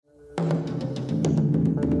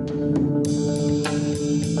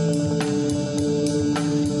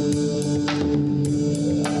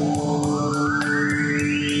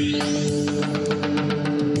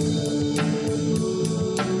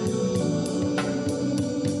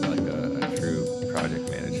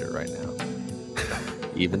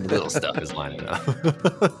Even the little stuff is lining up.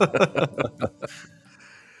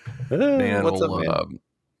 Man, What's up, man?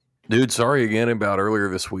 Dude, sorry again about earlier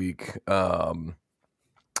this week. I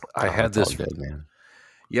had It's this, all good, man.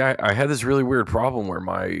 yeah, I had this really weird problem where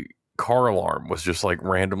my car alarm was just like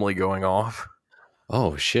randomly going off.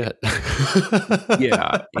 Oh shit.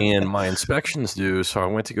 Yeah, and my inspection's due, so I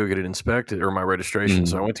went to go get it inspected, or my registration.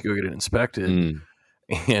 So I went to go get it inspected,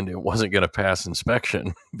 and it wasn't going to pass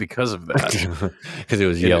inspection because of that. Because it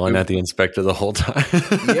was yelling at the inspector the whole time.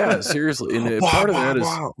 Yeah, seriously. And part of that is,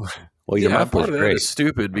 well, your yeah, map part was of that great. is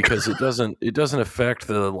stupid because it doesn't affect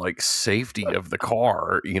the like safety of the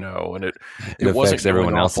car, you know, and it wasn't affects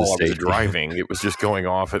everyone going off else's while I was safety. driving. It was just going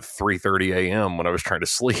off at 3:30 a.m. when I was trying to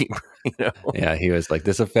sleep. You know? Yeah, he was like,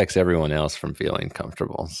 "This affects everyone else from feeling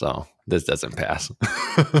comfortable, so this doesn't pass."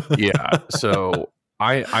 Yeah. So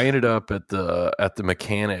I ended up at the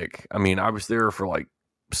mechanic. I mean, I was there for like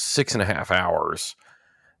 6.5 hours.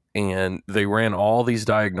 And they ran all these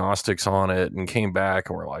diagnostics on it and came back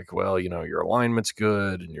and were like, well, you know, your alignment's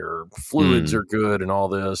good and your fluids are good and all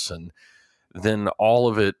this. And then all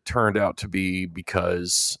of it turned out to be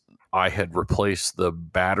because I had replaced the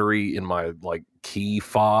battery in my like key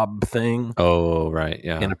fob thing. Oh, right.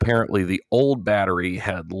 Yeah. And apparently the old battery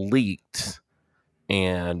had leaked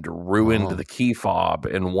and ruined the key fob.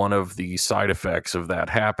 And one of the side effects of that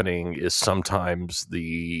happening is sometimes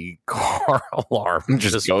the car alarm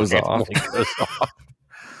just goes off.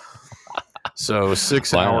 So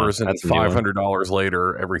 6 hours and $500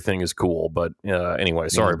 later, everything is cool. But anyway,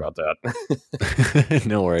 sorry about that.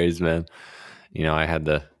 No worries, man. You know, I had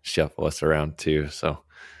to shuffle us around too. So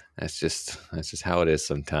that's just how it is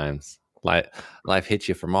sometimes. Life hits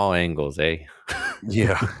you from all angles, eh?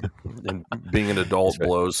 Yeah. And being an adult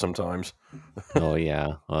blows sometimes. Oh,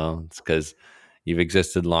 yeah. Well, it's because you've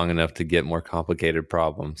existed long enough to get more complicated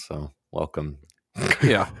problems. So welcome.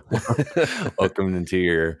 Yeah. Welcome into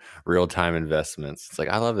your real-time investments. It's like,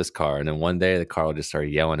 I love this car. And then one day the car will just start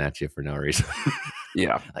yelling at you for no reason.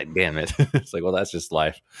 Yeah. Like, damn it. It's like, well, that's just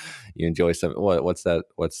life. You enjoy something. What's that?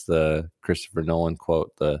 What's the Christopher Nolan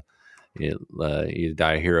quote? You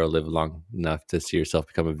die a hero, live long enough to see yourself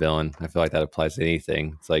become a villain. I feel like that applies to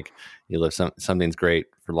anything. It's like you live something's great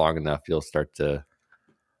for long enough, you'll start to,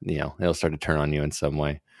 it'll start to turn on you in some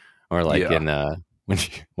way. Or like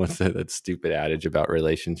what's that stupid adage about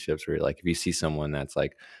relationships where you're like, if you see someone that's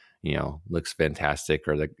like, looks fantastic,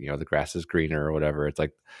 or the grass is greener or whatever, it's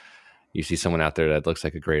like you see someone out there that looks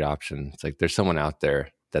like a great option. It's like there's someone out there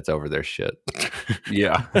that's over their shit.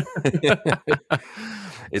 Yeah.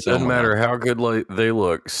 It doesn't matter how good they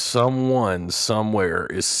look. Someone somewhere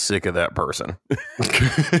is sick of that person.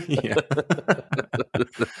 Yeah.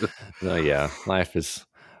 No, yeah. Life is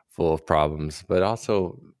full of problems, but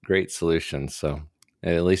also great solutions. So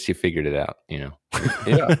at least you figured it out, Yeah.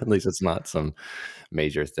 At least it's not some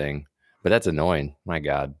major thing. But that's annoying. My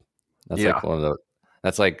God. That's like one of the,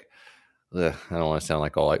 that's like, I don't want to sound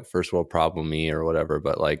like all like first world problem me or whatever,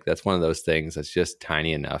 but like that's one of those things that's just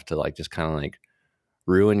tiny enough to like just kind of like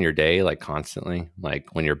ruin your day, like constantly, like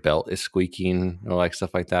when your belt is squeaking or like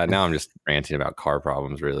stuff like that. Now I'm just ranting about car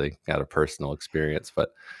problems, really got a personal experience,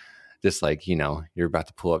 but just like, you're about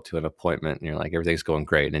to pull up to an appointment and you're like, everything's going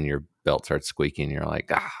great. And then your belt starts squeaking. And you're like,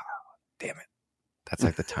 damn it. That's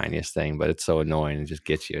like the tiniest thing, but it's so annoying and just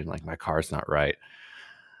gets you. And like, my car's not right.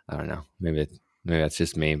 I don't know. Maybe that's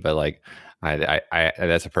just me, but like I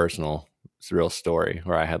that's a personal, it's a real story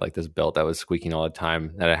where I had like this belt that was squeaking all the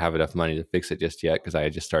time, that I have enough money to fix it just yet, because I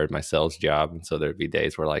had just started my sales job. And so there'd be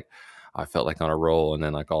days where like I felt like on a roll, and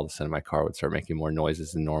then like all of a sudden my car would start making more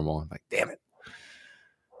noises than normal. I'm like, damn it.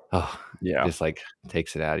 Oh, yeah. It just like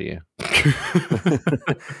takes it out of you.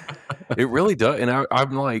 It really does. And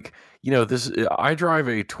I'm like, I drive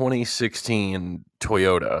a 2016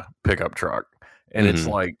 Toyota pickup truck, and it's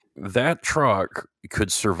like that truck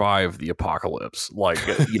could survive the apocalypse. Like,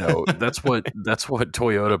 that's what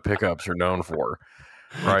Toyota pickups are known for,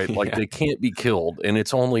 right? Like they can't be killed, and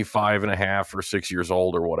it's only 5.5 or 6 years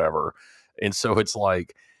old or whatever. And so it's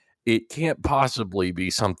like, it can't possibly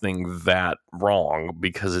be something that wrong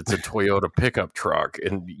because it's a Toyota pickup truck,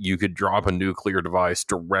 and you could drop a nuclear device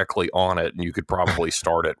directly on it and you could probably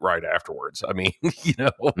start it right afterwards. I mean,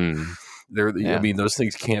 I mean, those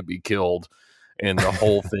things can't be killed. And the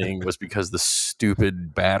whole thing was because the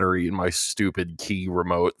stupid battery in my stupid key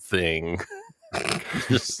remote thing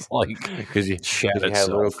just like, because you had a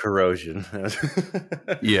little corrosion.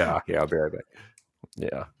 Yeah. I'll be right back.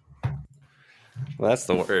 Yeah. Well, that's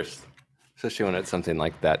the worst, especially when it's something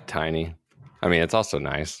like that tiny. I mean, it's also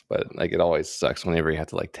nice, but like it always sucks whenever you have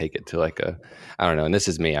to like take it to like I don't know. And this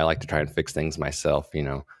is me. I like to try and fix things myself,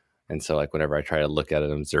 And so like whenever I try to look at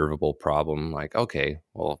an observable problem, like, okay,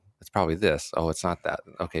 well, it's probably this. Oh, it's not that.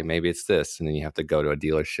 Okay, maybe it's this. And then you have to go to a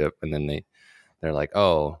dealership, and then they're like,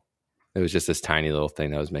 oh, it was just this tiny little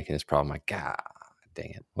thing that was making this problem. Like, God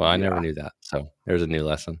dang it. Well, I never knew that. So there's a new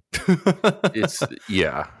lesson. It's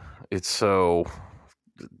so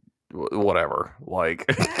whatever. Like,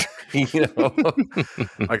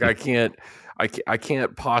 like I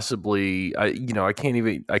can't possibly, I can't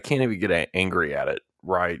even get angry at it.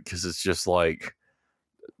 Right. Cause it's just like,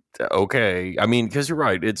 okay. I mean, cause you're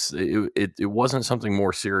right. It wasn't something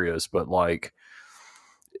more serious, but like,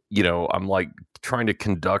 I'm like trying to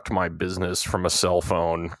conduct my business from a cell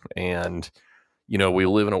phone, and, we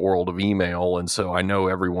live in a world of email. And so I know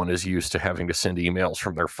everyone is used to having to send emails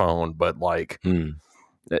from their phone, but like,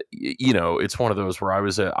 it's one of those where I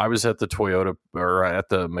was at the Toyota, or at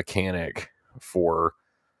the mechanic for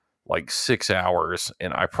like 6 hours,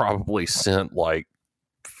 and I probably sent like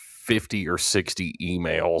 50 or 60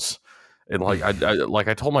 emails. And like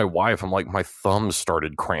I told my wife, I'm like, my thumbs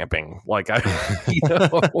started cramping. Like like,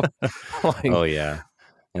 oh yeah,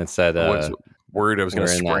 and said I was worried I was going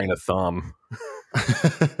to sprain a thumb.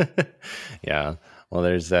 Yeah, well,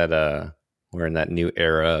 there's that. We're in that new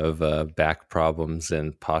era of back problems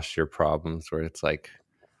and posture problems, where it's like,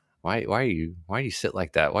 why do you sit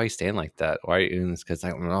like that? Why are you stand like that? Why are you doing this? Because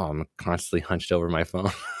I'm constantly hunched over my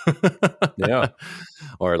phone. Yeah.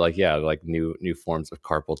 Or like, yeah, like new forms of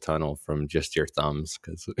carpal tunnel from just your thumbs.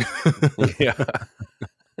 Because yeah,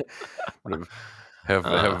 have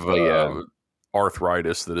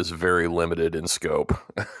arthritis that is very limited in scope.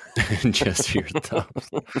 Just your thumbs.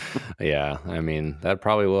 Yeah, I mean, that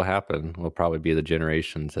probably will happen. We'll probably be the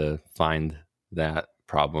generation to find that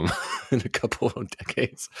problem in a couple of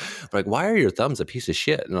decades. Like, why are your thumbs a piece of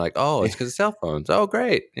shit? And like, oh, it's because of cell phones. Oh,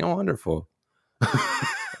 great, wonderful.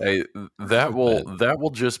 Hey, that will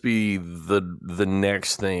just be the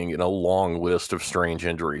next thing in a long list of strange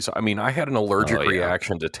injuries. I mean, I had an allergic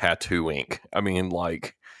reaction to tattoo ink. I mean,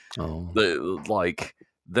 like,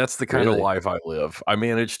 that's the kind of life I live. I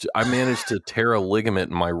managed to tear a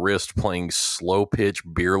ligament in my wrist playing slow pitch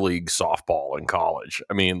beer league softball in college.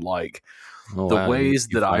 I mean, like, ways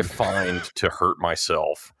that I find to hurt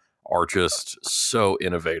myself are just so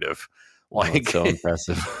innovative. Like, so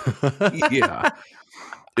impressive. Yeah.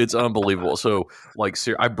 It's unbelievable. So, like,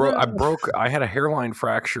 I had a hairline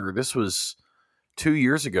fracture. This was 2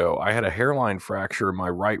 years ago. I had a hairline fracture in my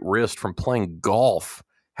right wrist from playing golf.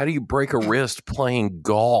 How do you break a wrist playing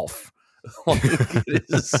golf? Like, it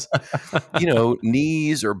is,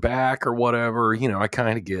 knees or back or whatever, I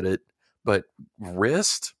kind of get it. But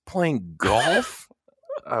wrist playing golf?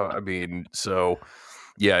 I mean, so,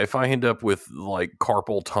 yeah, if I end up with like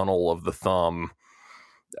carpal tunnel of the thumb,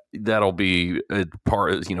 that'll be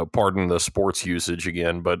pardon the sports usage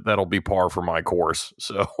again, but that'll be par for my course.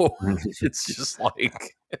 So it's just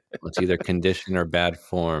like, it's either condition or bad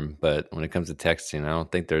form. But when it comes to texting, I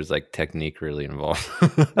don't think there's like technique really involved.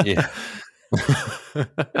 Yeah.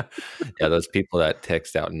 Yeah, those people that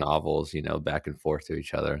text out novels, back and forth to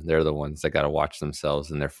each other, they're the ones that got to watch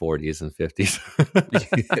themselves in their 40s and 50s.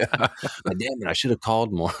 Yeah. But damn it, I should have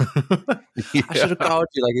called more. Yeah. I should have called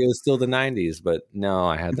you like it was still the 90s, but no,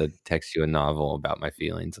 I had to text you a novel about my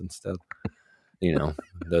feelings instead.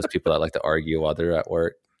 Those people that like to argue while they're at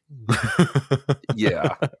work.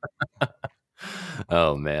 Yeah.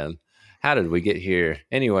 Oh man, how did we get here?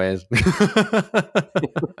 Anyways.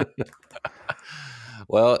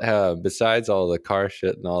 Well, besides all the car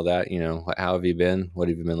shit and all that, how have you been? What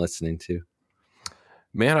have you been listening to?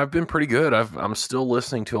 Man, I've been pretty good. I'm still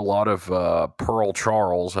listening to a lot of Pearl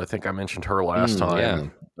Charles. I think I mentioned her last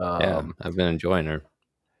time. Yeah, I've been enjoying her.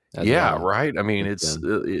 Right. I mean,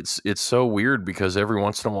 it's so weird because every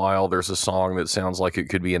once in a while there's a song that sounds like it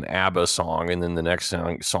could be an ABBA song, and then the next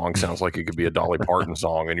song sounds like it could be a Dolly Parton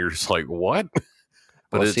song, and you're just like, what?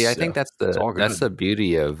 But well, see, I think that's the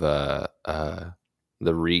beauty of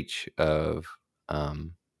the reach of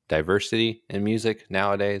diversity in music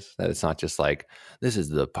nowadays, that it's not just like, this is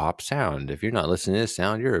the pop sound. If you're not listening to this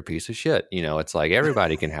sound, you're a piece of shit. It's like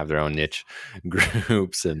everybody can have their own niche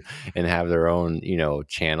groups and have their own,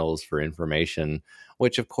 channels for information,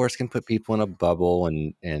 which of course can put people in a bubble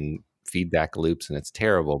and feedback loops, and it's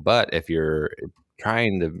terrible. But if you're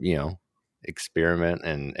trying to, experiment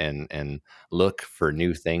and look for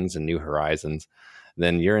new things and new horizons,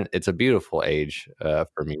 then it's a beautiful age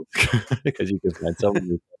for me because you can find so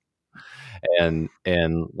many and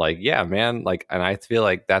like, yeah, man, like, and I feel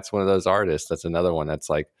like that's one of those artists. That's another one that's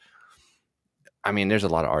like, I mean, there's a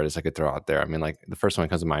lot of artists I could throw out there. I mean, like the first one that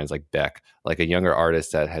comes to mind is like Beck, like a younger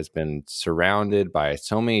artist that has been surrounded by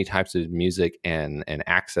so many types of music and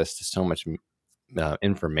access to so much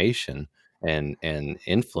information and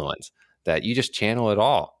influence that you just channel it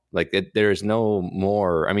all. Like there's no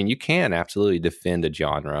more. I mean, you can absolutely defend a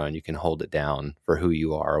genre and you can hold it down for who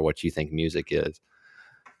you are or what you think music is.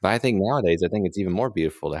 But I think nowadays, I think it's even more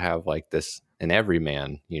beautiful to have like this an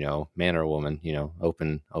everyman, man or woman,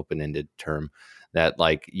 open ended term that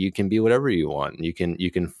like you can be whatever you want. You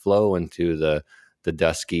can flow into the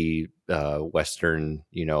dusky Western,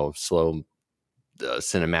 slow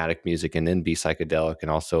cinematic music, and then be psychedelic,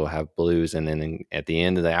 and also have blues, and then at the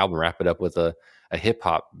end of the album, wrap it up with a hip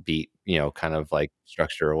hop beat, kind of like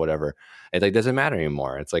structure or whatever. It like doesn't matter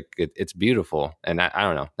anymore. It's like it's beautiful, and I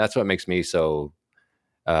don't know. That's what makes me so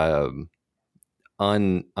um,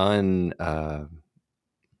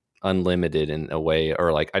 unlimited in a way,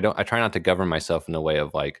 or like I try not to govern myself in a way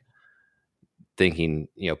of like thinking,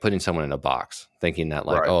 putting someone in a box, thinking that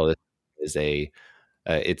like, Right. oh, this is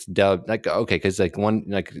it's dubbed like, okay, because like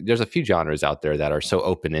there's a few genres out there that are so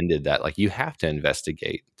open ended that like you have to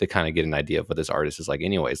investigate to kind of get an idea of what this artist is like.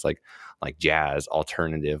 Anyways, like jazz,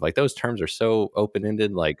 alternative, like those terms are so open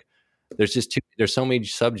ended. Like there's so many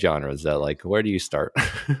subgenres that like where do you start?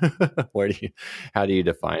 How do you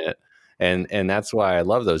define it? And that's why I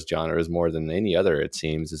love those genres more than any other. It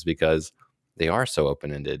seems is because they are so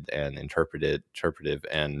open ended and interpretive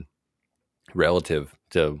and relative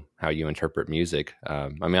to how you interpret music. I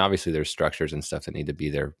mean, obviously there's structures and stuff that need to be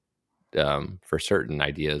there for certain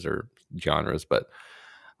ideas or genres, but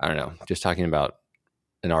I don't know, just talking about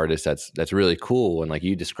an artist that's really cool, and like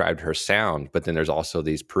you described her sound, but then there's also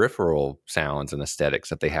these peripheral sounds and aesthetics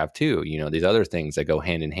that they have too, these other things that go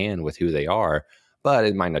hand in hand with who they are, but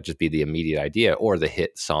it might not just be the immediate idea or the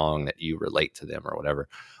hit song that you relate to them or whatever.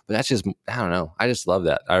 But that's just, I don't know, I just love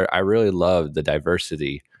that. I really love the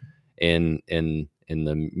diversity in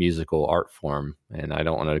the musical art form. And I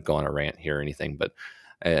don't want to go on a rant here or anything, but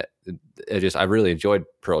I really enjoyed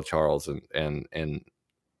Pearl Charles, and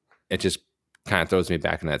it just kind of throws me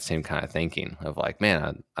back in that same kind of thinking of like,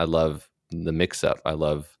 man, I love the mix up. I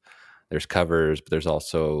love there's covers, but there's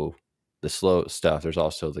also the slow stuff. There's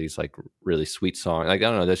also these like really sweet songs. Like,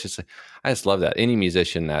 I don't know. That's just, I just love that. Any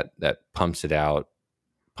musician that pumps out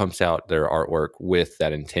their artwork with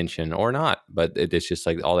that intention or not, but it's just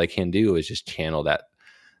like all they can do is just channel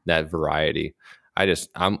that variety.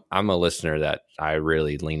 I'm a listener that I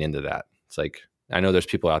really lean into that. It's like, I know there's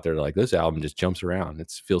people out there that are like, this album just jumps around.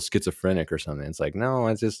 It feels schizophrenic or something. It's like, no,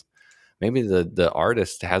 it's just maybe the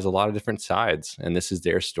artist has a lot of different sides, and this is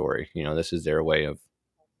their story. This is their way of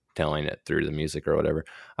telling it through the music or whatever.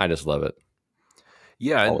 I just love it.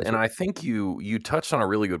 Yeah, and I think you touched on a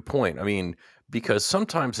really good point. I mean, because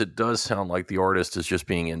sometimes it does sound like the artist is just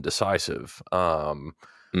being indecisive.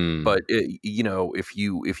 But if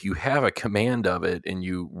you have a command of it and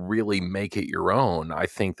you really make it your own, I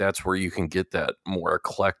think that's where you can get that more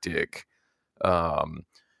eclectic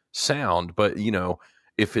sound. But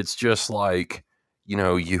if it's just like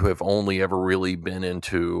you have only ever really been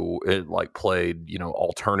into it, like played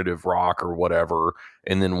alternative rock or whatever,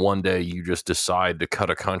 and then one day you just decide to cut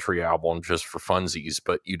a country album just for funsies,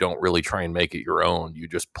 but you don't really try and make it your own. You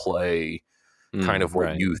just play kind of what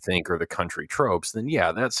right. you think are the country tropes, then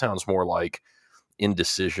yeah, that sounds more like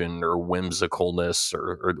indecision or whimsicalness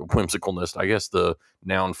or whimsicalness. I guess the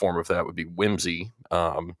noun form of that would be whimsy.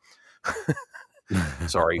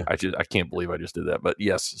 Sorry, I can't believe I just did that. But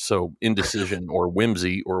yes, so indecision or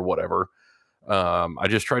whimsy or whatever. I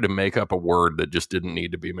just tried to make up a word that just didn't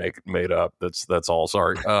need to be made up. That's all.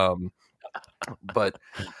 Sorry. But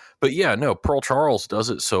yeah, no, Pearl Charles does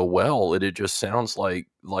it so well. It just sounds like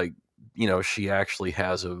she actually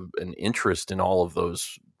has an interest in all of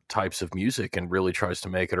those types of music and really tries to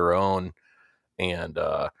make it her own. And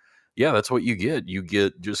yeah, that's what you get. You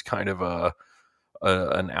get just kind of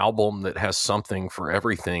an album that has something for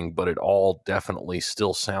everything, but it all definitely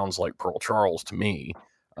still sounds like Pearl Charles to me.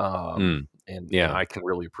 And I can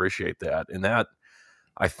really appreciate that. And that,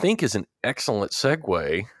 I think, is an excellent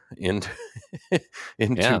segue into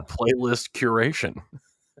playlist curation.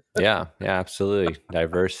 Yeah, absolutely.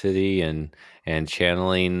 Diversity and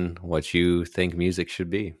channeling what you think music should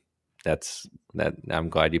be. That's that. I'm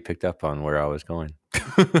glad you picked up on where I was going.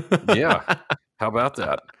 Yeah. How about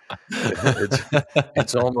that?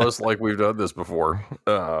 It's almost like we've done this before.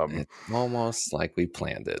 It's almost like we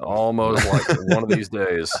planned it. Almost like one of these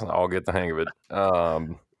days I'll get the hang of it.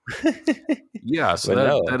 Yeah, so But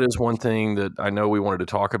no, that is one thing that I know we wanted to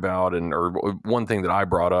talk about, and or one thing that I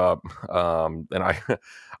brought up, and I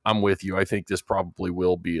I'm with you. I think this probably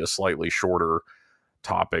will be a slightly shorter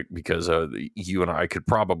topic because you and I could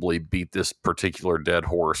probably beat this particular dead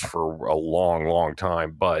horse for a long, long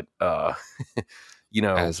time. But you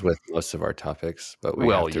know, as with most of our topics, but we have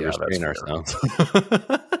well, to yeah, that's restrain fair. ourselves.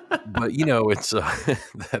 But it's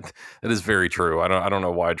that that is very true. I don't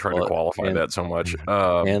know why I tried to Well, qualify that so much.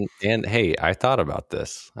 and hey, I thought about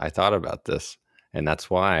this. And that's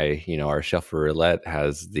why our shuffle roulette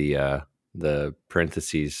has the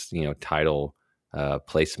parentheses title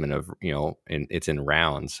placement of and it's in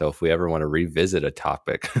rounds. So if we ever want to revisit a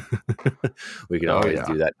topic, we can Oh always yeah,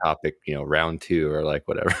 do that topic round two or like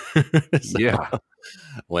whatever. So yeah,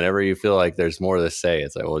 whenever you feel like there's more to say,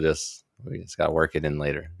 it's like we just got to work it in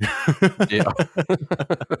later. yeah.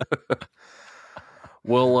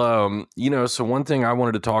 Well, so one thing I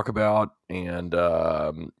wanted to talk about, and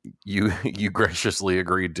you graciously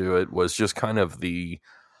agreed to it, was just kind of the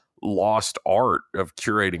lost art of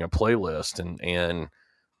curating a playlist, and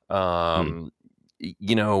Hmm.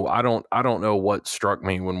 I don't know what struck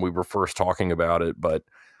me when we were first talking about it, but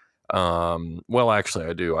well, actually,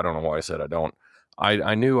 I do. I don't know why I said I don't.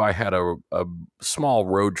 I knew I had a small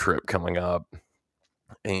road trip coming up,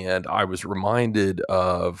 and I was reminded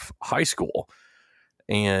of high school.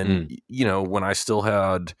 And Hmm. when I still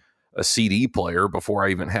had a CD player before I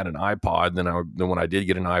even had an iPod, then when I did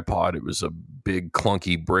get an iPod, it was a big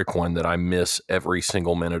clunky brick one that I miss every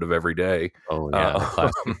single minute of every day. Oh yeah, the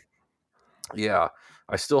classic. Yeah,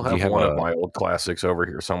 I still Do you have have one of a my old classics over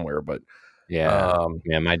here somewhere, but Yeah. um,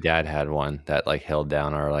 Yeah, my dad had one that, like, held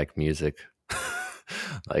down our, like, music.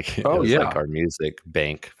 Like, it oh was, like, yeah, our music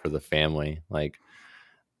bank for the family. Like,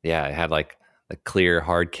 yeah, it had, like, a clear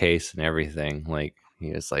hard case and everything. Like,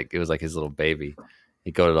 he was like it was like his little baby.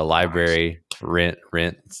 He'd go to the nice. library, rent,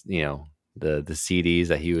 the CDs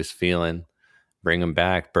that he was feeling, bring them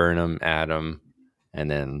back, burn them, add them, and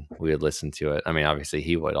then we would listen to it. I mean, obviously,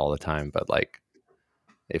 he would all the time, but, like,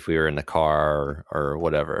 if we were in the car or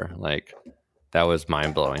whatever, like, that was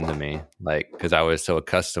mind blowing to me. Like, because I was so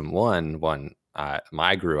accustomed.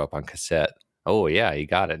 I grew up on cassette. Oh yeah, you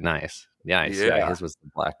got it. Nice, nice. Yeah, Yeah, his was the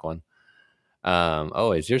black one.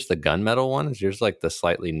 Oh, is yours the gunmetal one? Is yours like the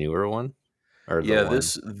slightly newer one, or the yeah. one?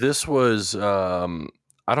 This was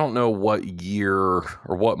I don't know what year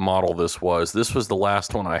or what model this was. This was the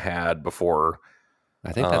last one I had before.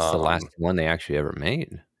 I think that's the last Um, one they actually ever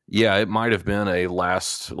made, Yeah, it might have been a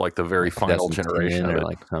last, like the very like final generation 2010 of or it.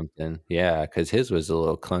 like something. Yeah, because his was a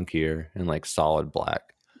little clunkier and like solid black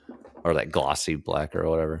or like glossy black or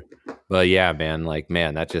whatever. But yeah, man, like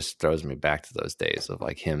man, that just throws me back to those days of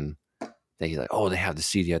like him that he's like, oh, they have the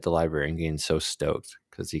CD at the library and getting so stoked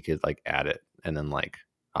because he could like add it. And then like,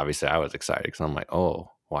 obviously I was excited because I'm like, oh,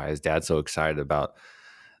 why is dad so excited about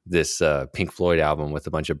this Pink Floyd album with a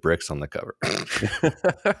bunch of bricks on the cover?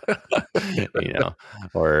 you know,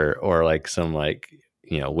 or like some like,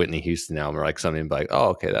 Whitney Houston album or like something like, oh,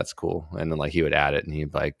 okay, that's cool. And then like he would add it and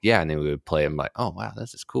he'd be like, yeah. And then we would play him like, oh, wow,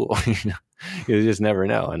 this is cool. You just never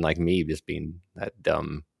know. And like me just being that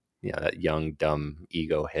dumb, that young, dumb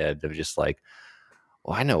ego head of just like,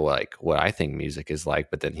 well, I know like what I think music is like,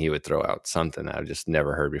 but then he would throw out something that I've just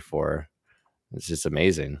never heard before. It's just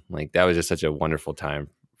amazing. Like that was just such a wonderful time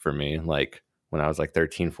for me. Like when I was like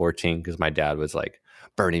 13, 14, because my dad was like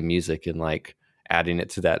burning music and like adding it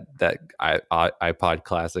to that iPod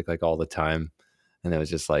Classic like all the time. And it was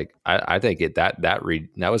just like I think that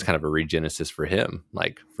was kind of a regenesis for him,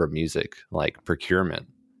 like for music, like procurement,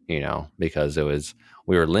 because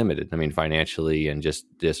we were limited. I mean, financially and just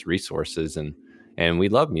resources and we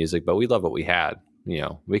love music, but we love what we had.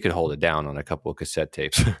 We could hold it down on a couple of cassette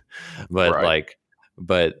tapes, but Right. like,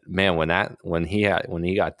 but man, when he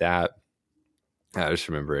got that, I just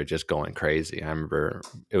remember it just going crazy. I remember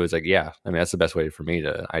it was like, yeah, I mean, that's the best way for me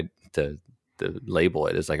to label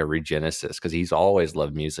it as like a regenesis because he's always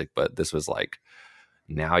loved music, but this was like,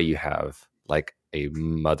 now you have like a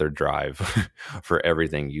mother drive for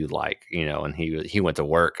everything you like, and he went to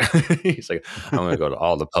work. He's like, I'm going to go to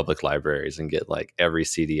all the public libraries and get like every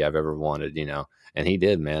CD I've ever wanted, and he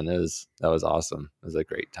did, man. That was awesome. It was a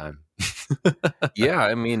great time. Yeah,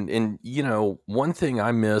 I mean, and one thing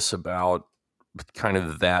I miss about kind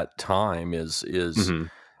of that time is Hmm.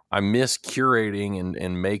 I miss curating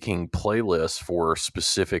and making playlists for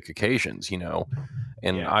specific occasions,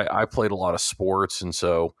 And Yeah. I played a lot of sports, and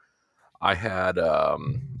so I had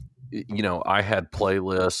I had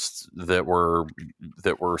playlists that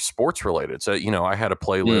were sports related. So, I had a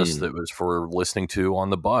playlist Mm, that was for listening to on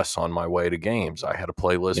the bus on my way to games. I had a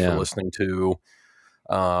playlist for yeah. listening to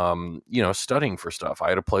studying for stuff. I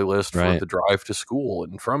had a playlist for the drive to school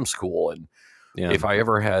and from school. And if I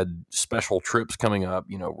ever had special trips coming up,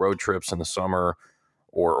 road trips in the summer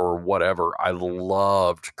or whatever, I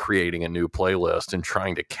loved creating a new playlist and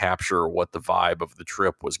trying to capture what the vibe of the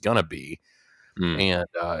trip was going to be. And,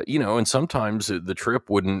 and sometimes the trip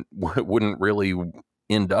wouldn't really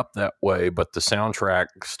end up that way, but the soundtrack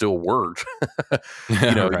still worked.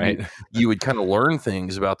 You would kind of learn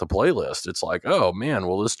things about the playlist. It's like, oh man,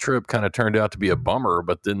 well, this trip kind of turned out to be a bummer,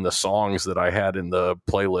 but then the songs that I had in the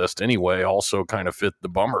playlist anyway also kind of fit the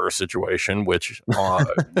bummer situation, which,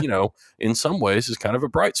 in some ways is kind of a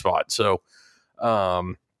bright spot. So,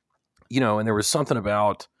 and there was something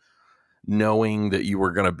about knowing that you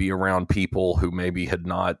were going to be around people who maybe had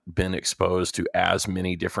not been exposed to as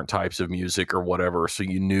many different types of music or whatever. So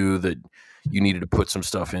you knew that you needed to put some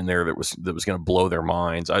stuff in there that was going to blow their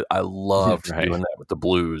minds. I loved doing that with the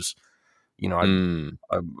blues. I'm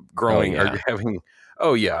growing or having,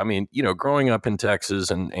 growing up in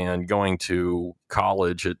Texas and going to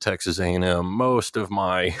college at Texas A&M, most of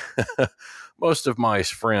my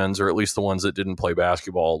friends, or at least the ones that didn't play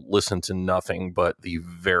basketball, listened to nothing but the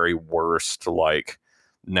very worst, like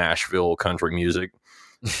Nashville country music.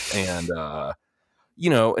 And,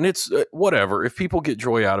 and it's whatever. If people get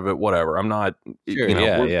joy out of it, whatever. I'm not,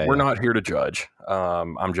 we're not here to judge.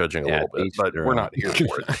 I'm judging a little bit, but we're not here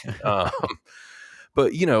for it.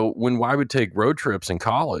 But, when I would take road trips in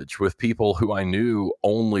college with people who I knew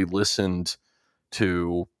only listened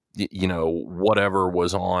to, whatever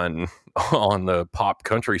was on the pop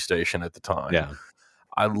country station at the time. Yeah.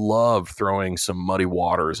 I love throwing some Muddy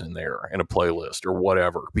Waters in there in a playlist or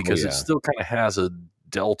whatever, because it still kind of has a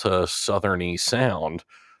Delta Southerny sound,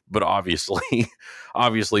 but obviously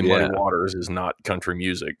Muddy Waters is not country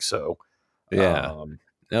music. So, I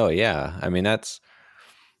mean, that's,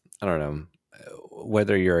 I don't know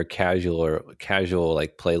whether you're a casual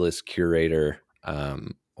like playlist curator,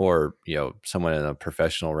 or someone in a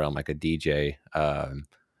professional realm like a DJ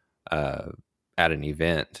at an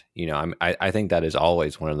event. I think that is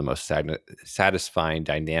always one of the most satisfying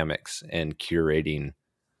dynamics in curating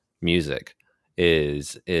music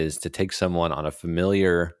is to take someone on a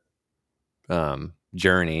familiar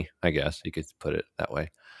journey, I guess you could put it that way,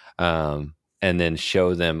 and then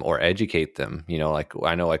show them or educate them. Like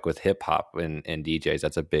I know, like with hip hop and DJs,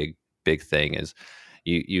 that's a big thing is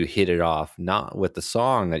you hit it off, not with the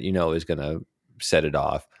song that is going to set it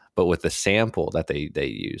off, but with the sample that they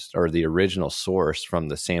used, or the original source from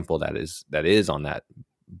the sample that is on that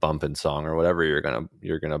bumping song, or whatever you're gonna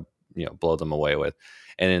blow them away with.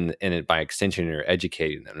 And by extension, you're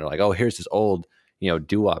educating them. They're like, oh, here's this old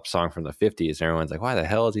doo-wop song from the 50s, and everyone's like, why the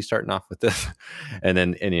hell is he starting off with this? and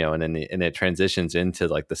then it transitions into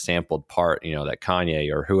like the sampled part that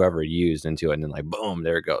Kanye or whoever used into it, and then like boom,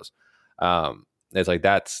 there it goes. It's like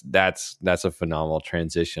that's a phenomenal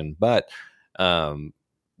transition. But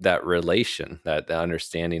that relation, that the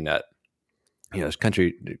understanding that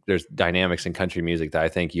there's dynamics in country music that I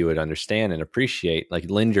think you would understand and appreciate, like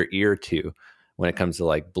lend your ear to when it comes to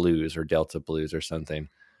like blues or Delta blues or something.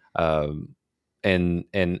 And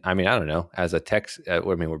I mean, I don't know, as a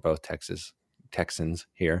we're both Texans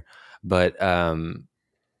here, but I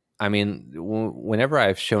mean, whenever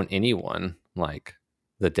I've shown anyone like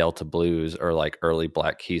the Delta blues or like early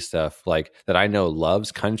Black Keys stuff, like that I know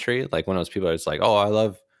loves country, like one of those people that's like, oh,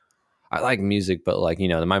 I like music, but like,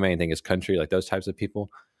 my main thing is country, like those types of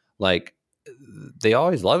people, like they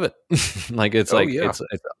always love it. Like, it's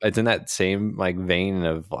it's in that same like vein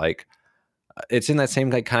of like, it's in that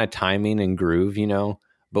same like kind of timing and groove,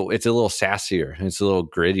 but it's a little sassier. It's a little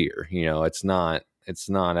grittier, it's not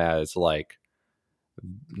as like,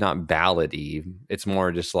 not ballady. It's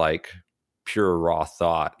more just like pure raw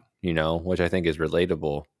thought, which I think is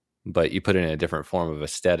relatable, but you put it in a different form of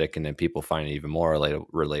aesthetic and then people find it even more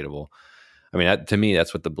relatable. I mean, to me,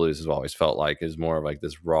 that's what the blues has always felt like, is more of like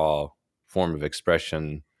this raw form of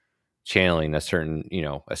expression, channeling a certain,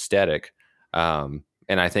 aesthetic. And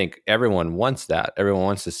I think everyone wants that. Everyone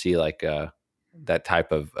wants to see like that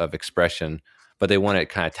type of expression, but they want it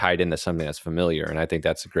kind of tied into something that's familiar. And I think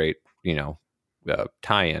that's a great,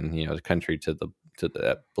 tie-in, the country to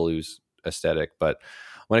the blues aesthetic. But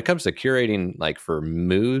when it comes to curating like for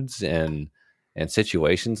moods and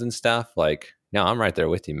situations and stuff, like, no, I'm right there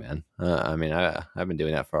with you, man. I mean, I've been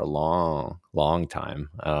doing that for a long time.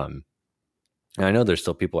 And I know there's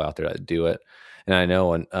still people out there that do it. And I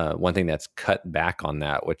know one thing that's cut back on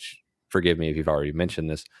that, which, forgive me if you've already mentioned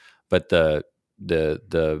this, but the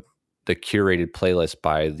curated playlist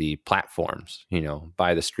by the platforms,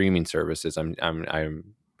 by the streaming services,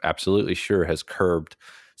 I'm absolutely sure has curbed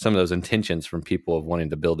some of those intentions from people of wanting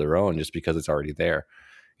to build their own just because it's already there.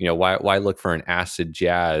 Why look for an acid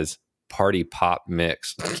jazz party pop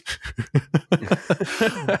mix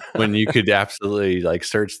when you could absolutely like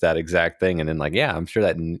search that exact thing and then like, yeah, I'm sure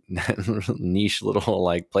that niche little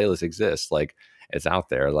like playlist exists. Like it's out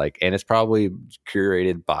there, like, and it's probably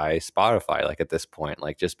curated by Spotify, like at this point,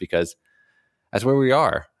 like just because that's where we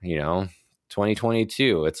are,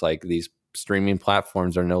 2022. It's like these streaming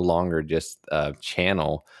platforms are no longer just a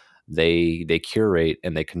channel. They curate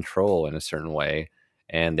and they control in a certain way,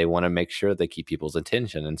 and they want to make sure they keep people's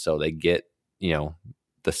attention. And so they get,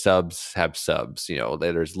 the subs have subs,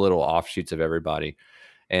 there's little offshoots of everybody.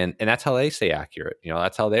 And that's how they stay accurate.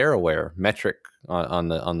 That's how they're aware. Metric on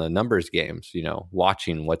the numbers games,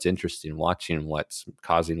 watching what's interesting, watching what's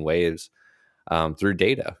causing waves through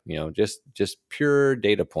data, just pure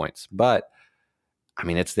data points. But I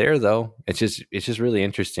mean, it's there though. It's just really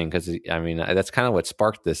interesting because I mean, that's kind of what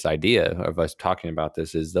sparked this idea of us talking about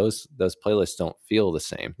this. Is those playlists don't feel the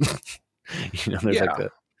same. There's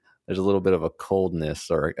there's a little bit of a coldness,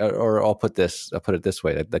 or I'll put it this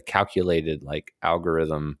way: the calculated like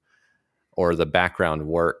algorithm or the background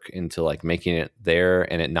work into like making it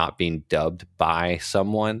there and it not being dubbed by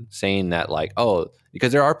someone saying that like, oh,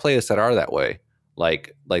 because there are playlists that are that way.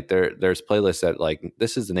 Like there's playlists that like,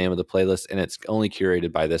 this is the name of the playlist and it's only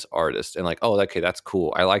curated by this artist, and like, oh, okay, that's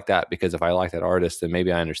cool. I like that because if I like that artist, then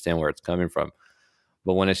maybe I understand where it's coming from.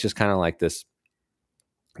 But when it's just kind of like this,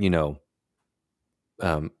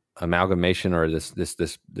 amalgamation or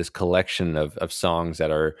this collection of songs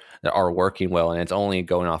that are working well, and it's only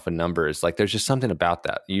going off of numbers, like there's just something about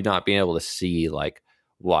that, you not being able to see like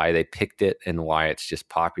why they picked it and why it's just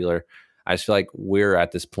popular. I just feel like we're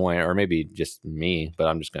at this point, or maybe just me, but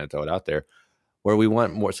I'm just going to throw it out there, where we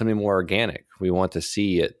want something more organic. We want to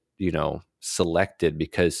see it, selected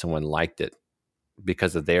because someone liked it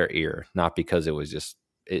because of their ear, not because it was just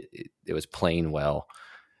it was playing well.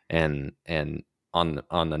 And on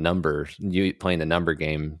the numbers, you playing the number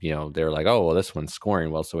game, they're like, oh, well, this one's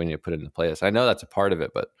scoring well, so we need to put it in the playlist. I know that's a part of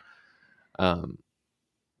it, but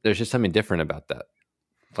there's just something different about that,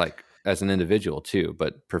 like as an individual too,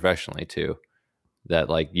 but professionally too, that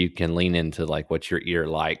like you can lean into like what your ear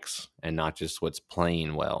likes and not just what's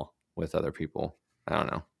playing well with other people. I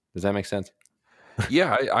don't know. Does that make sense?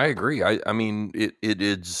 Yeah, I agree. I mean, it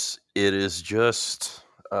is just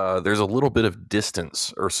there's a little bit of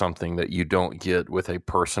distance or something that you don't get with a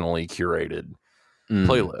personally curated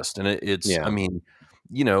playlist, and it's I mean,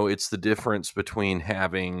 it's the difference between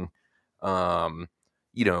having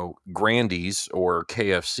Grandy's or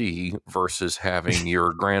KFC versus having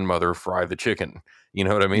your grandmother fry the chicken. You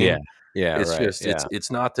know what I mean? Yeah. It's right. just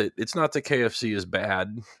it's not that KFC is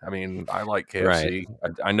bad. I mean, I like KFC.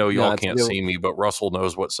 Right. I know y'all can't see me, but Russell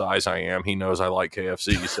knows what size I am. He knows I like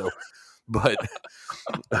KFC. So, but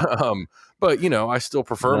I still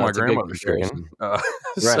prefer my grandmother's chicken. Right?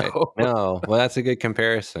 So. No, well, that's a good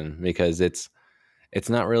comparison because it's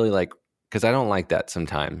not really like. Because I don't like that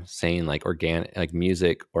sometimes saying like organic, like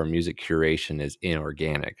music or music curation is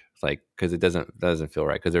inorganic, like because it doesn't feel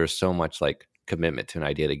right, because there's so much like commitment to an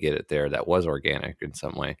idea to get it there that was organic in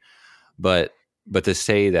some way, but to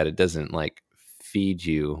say that it doesn't like feed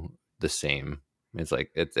you the same, it's like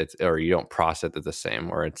it's or you don't process it the same,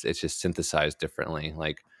 or it's just synthesized differently.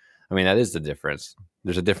 Like, I mean, that is the difference.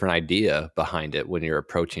 There's a different idea behind it when you're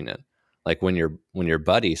approaching it. Like when your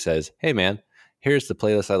buddy says, "Hey, man, here's the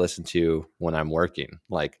playlist I listen to when I'm working."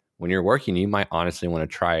 Like when you're working, you might honestly want to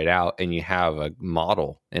try it out and you have a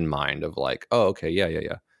model in mind of like, oh, okay, yeah.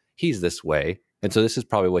 He's this way. And so this is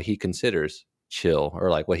probably what he considers chill,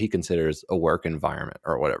 or like what he considers a work environment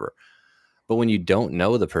or whatever. But when you don't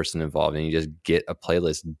know the person involved and you just get a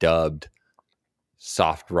playlist dubbed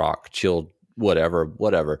soft rock, chill,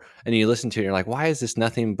 whatever, and you listen to it and you're like, why is this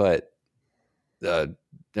nothing but I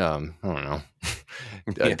don't know,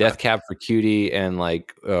 Death Cab for Cutie and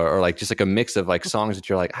like, or like just like a mix of like songs that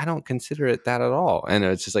you're like, I don't consider it that at all. And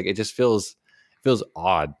it's just like, it just feels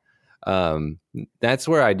odd. That's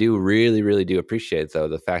where I do really do appreciate though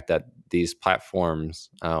the fact that these platforms,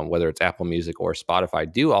 whether it's Apple Music or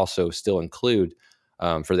Spotify, do also still include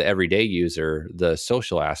for the everyday user the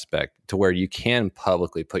social aspect, to where you can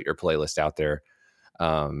publicly put your playlist out there.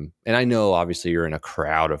 And I know obviously you're in a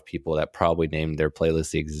crowd of people that probably named their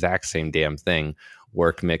playlist the exact same damn thing: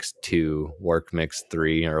 Work Mix 2, Work Mix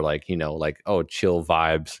 3, or like, like, oh, Chill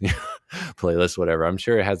Vibes playlist, whatever. I'm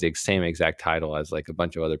sure it has the same exact title as like a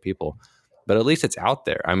bunch of other people, but at least it's out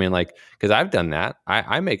there. I mean, like, because I've done that.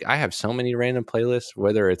 I have so many random playlists,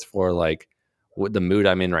 whether it's for like what the mood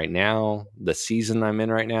I'm in right now, the season I'm in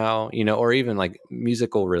right now, or even like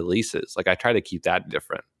musical releases. Like I try to keep that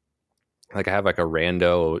different. like I have like a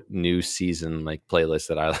rando new season like playlist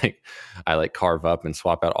that I like carve up and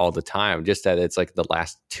swap out all the time, just that it's like the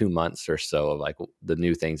last 2 months or so of like the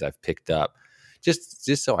new things I've picked up, just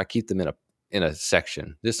so I keep them in a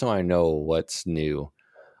section, just so I know what's new.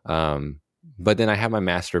 But then I have my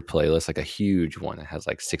master playlist, like a huge one that has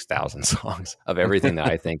like 6,000 songs of everything that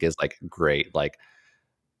I think is like great,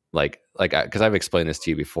 because I've explained this to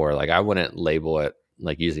you before, like I wouldn't label it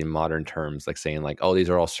like using modern terms, like saying like, oh, these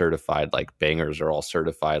are all certified, like bangers are all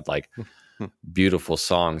certified, like beautiful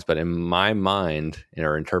songs. But in my mind, in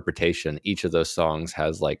our interpretation, each of those songs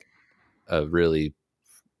has like a really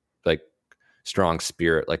like strong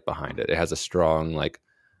spirit like behind it. It has a strong like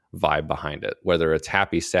vibe behind it, whether it's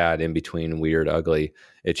happy, sad, in between, weird, ugly.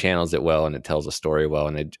 It channels it well and it tells a story well,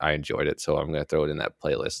 and I enjoyed it. So I'm going to throw it in that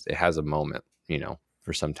playlist. It has a moment,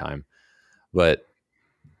 for some time. But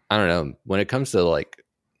I don't know, when it comes to like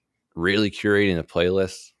really curating a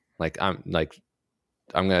playlist, like I'm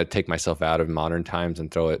going to take myself out of modern times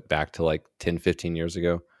and throw it back to like 10, 15 years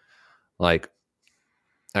ago. Like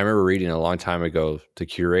I remember reading a long time ago, to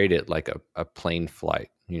curate it like a plane flight,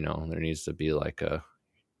 there needs to be like an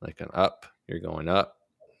up, you're going up,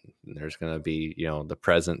 and there's going to be, the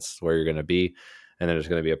presence where you're going to be. And then there's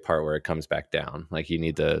going to be a part where it comes back down. Like it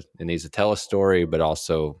needs to tell a story, but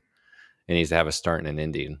also it needs to have a start and an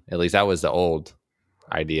ending. At least that was the old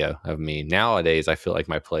idea of me. Nowadays, I feel like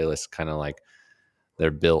my playlists kind of like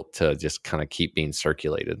they're built to just kind of keep being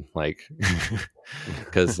circulated. Like,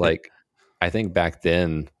 because like I think back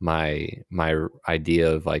then my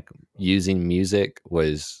idea of like using music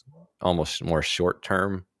was almost more short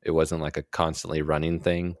term. It wasn't like a constantly running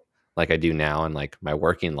thing like I do now in like my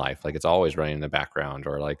working life. Like it's always running in the background,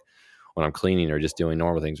 or like when I'm cleaning or just doing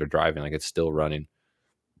normal things or driving, like it's still running.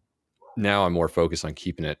 Now I'm more focused on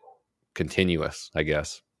keeping it continuous, I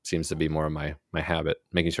guess. Seems to be more of my habit,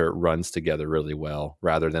 making sure it runs together really well,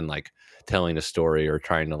 rather than like telling a story or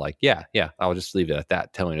trying to like, yeah, I'll just leave it at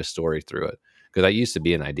that, telling a story through it. Because that used to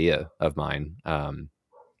be an idea of mine. But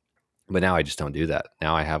now I just don't do that.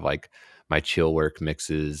 Now I have like my chill work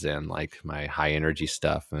mixes and like my high energy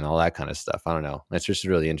stuff and all that kind of stuff. I don't know. It's just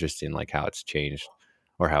really interesting, like how it's changed,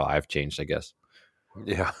 or how I've changed, I guess.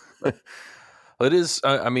 Yeah. It is.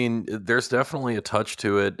 I mean, there's definitely a touch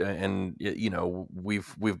to it, and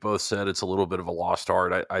we've both said it's a little bit of a lost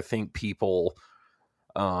art. I think people,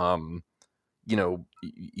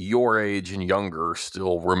 your age and younger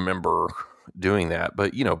still remember doing that,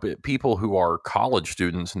 but people who are college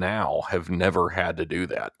students now have never had to do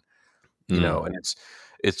that. And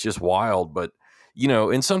it's just wild. But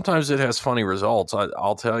and sometimes it has funny results.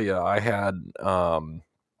 I'll tell you, I had.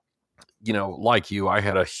 Like you, I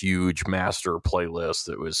had a huge master playlist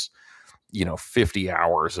that was, 50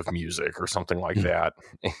 hours of music or something like that.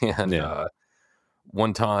 And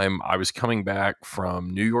one time I was coming back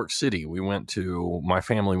from New York City. My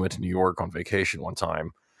family went to New York on vacation one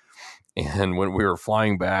time. And when we were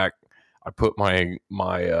flying back, I put my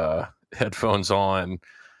headphones on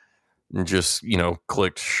and just,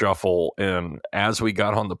 clicked shuffle. And as we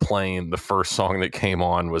got on the plane, the first song that came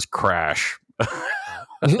on was Crash.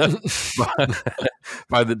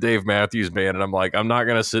 by the Dave Matthews Band, and I'm like, I'm not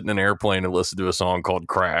gonna sit in an airplane and listen to a song called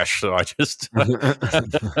Crash, so I just I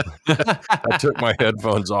took my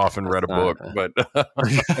headphones off and read a book. But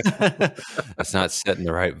that's not setting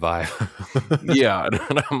the right vibe. Yeah,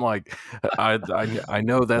 and I'm like, I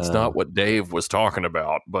know that's not what Dave was talking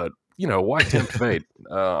about, but why tempt fate?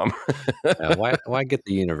 Why get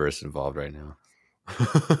the universe involved right now?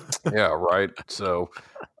 Yeah, right. So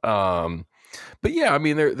but yeah, I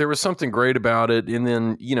mean, there was something great about it. And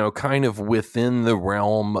then, kind of within the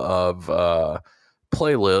realm of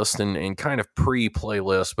playlist and kind of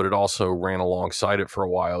pre-playlist, but it also ran alongside it for a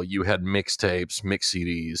while. You had mixtapes, mix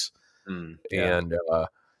CDs. And,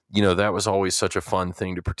 that was always such a fun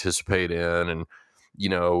thing to participate in. And,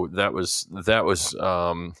 that was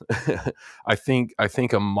I think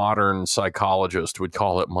a modern psychologist would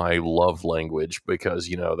call it my love language, because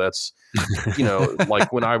that's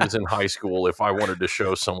like when I was in high school, if I wanted to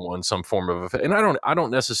show someone some form of, and I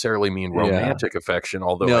don't necessarily mean romantic affection,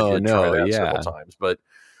 although I did try that several times, but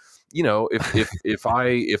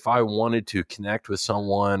if I wanted to connect with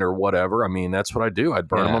someone or whatever, I mean, that's what I do. I'd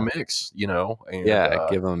burn them a mix, and,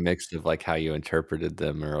 give them a mix of like how you interpreted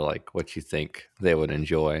them, or like what you think they would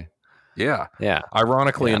enjoy. Yeah.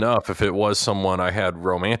 Ironically enough, if it was someone I had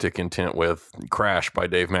romantic intent with, Crash by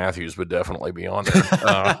Dave Matthews would definitely be on there.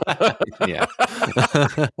 But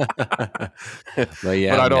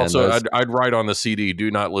I'd also I'd write on the CD, "Do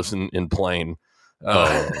not listen in plane."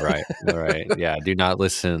 Right. Yeah. Do not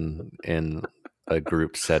listen in a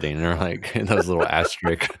group setting, or like those little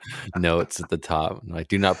asterisk notes at the top, like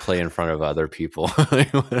do not play in front of other people.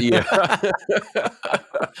 Yeah.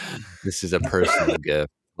 This is a personal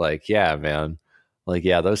gift. Like, yeah, man. Like,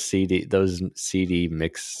 yeah, those CD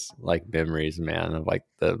mix like memories, man, of like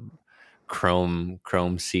the chrome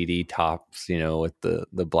CD tops, with the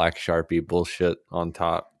black Sharpie bullshit on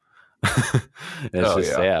top. It's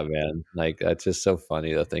just, yeah. yeah, man. Like, that's just so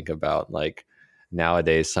funny to think about. Like,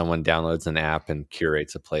 nowadays someone downloads an app and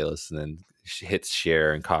curates a playlist and then hits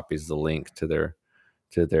share and copies the link to their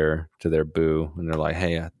boo, and they're like,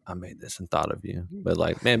 hey, I made this and thought of you. But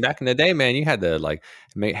like, man, back in the day, man, you had to like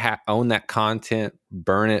own that content,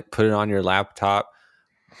 burn it, put it on your laptop,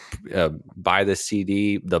 buy the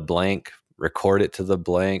CD, the blank, record it to the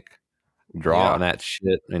blank, draw on that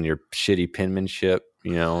shit and your shitty penmanship,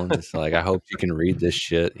 just like, I hope you can read this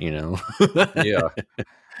shit, Yeah.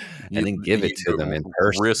 And then give it to them in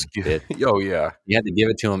person. Oh yeah, you had to give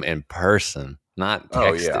it to them in person, not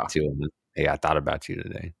text it to them. Hey, I thought about you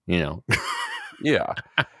today. Yeah.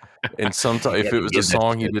 And sometimes if it was a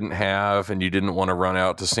song you didn't have and you didn't want to run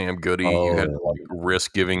out to Sam Goody, you had to like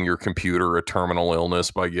risk giving your computer a terminal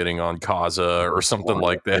illness by getting on Kazaa or something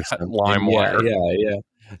like that. LimeWire. Yeah.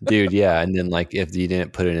 Dude, yeah. And then like if you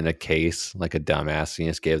didn't put it in a case like a dumbass, you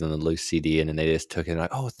just gave them the loose CD and then they just took it and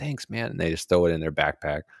like, oh, thanks, man. And they just throw it in their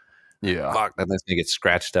backpack. Yeah. Fuck, that makes me get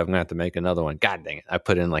scratched up. I'm gonna have to make another one. God dang it. I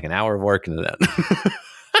put in like an hour of work into that.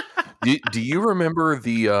 Do you remember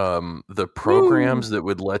the programs that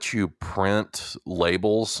would let you print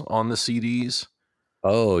labels on the CDs?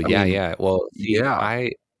 Oh, yeah, yeah. Well, yeah.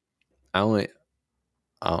 I'll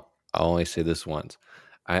only say this once.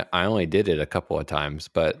 I only did it a couple of times,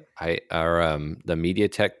 but the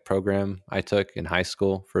MediaTek program I took in high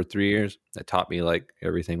school for 3 years, that taught me like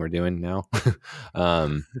everything we're doing now.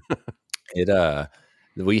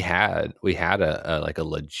 We had a like a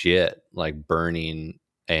legit like burning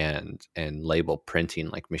and label printing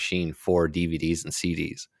like machine for DVDs and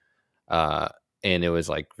CDs. And it was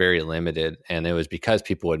like very limited, and it was because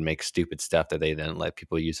people would make stupid stuff that they didn't let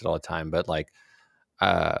people use it all the time. But like,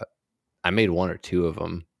 I made one or two of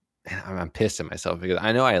them, and I'm pissed at myself because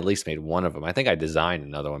I know I at least made one of them. I think I designed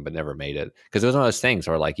another one, but never made it because it was one of those things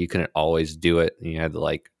where like you couldn't always do it, and you had to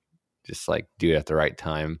like just like do it at the right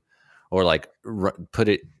time, or like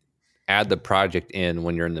add the project in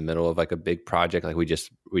when you're in the middle of like a big project. Like we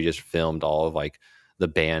just filmed all of like the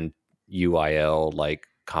band UIL like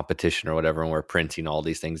competition or whatever, and we're printing all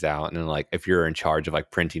these things out. And then like if you're in charge of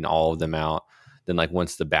like printing all of them out, then like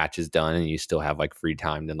once the batch is done and you still have like free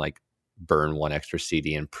time, then like burn one extra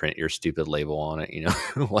CD and print your stupid label on it,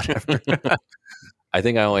 whatever. I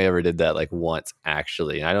think I only ever did that like once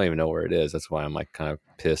actually, and I don't even know where it is. That's why I'm like kind of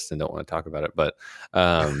pissed and don't want to talk about it. But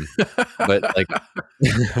but like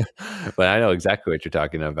but I know exactly what you're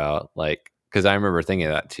talking about. Like, because I remember thinking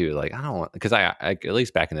of that too. Like, I don't want, because I at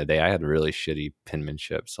least back in the day I had really shitty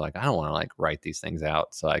penmanship, so like I don't want to like write these things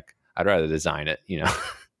out. So like I'd rather design it.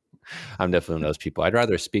 I'm definitely one of those people. I'd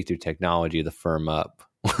rather speak through technology to firm up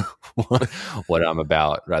what I'm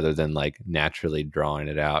about rather than like naturally drawing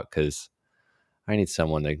it out, because I need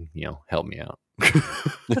someone to help me out.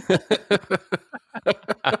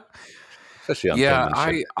 Especially on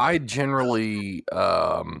penmanship. I generally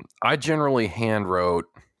hand wrote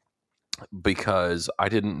because I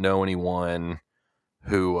didn't know anyone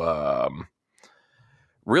who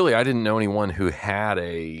really I didn't know anyone who had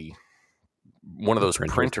one of those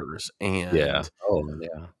printers. And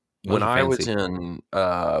when I was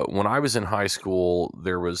in high school,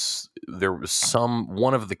 there was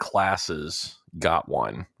one of the classes got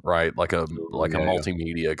one, right? Like a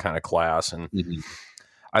multimedia kind of class. And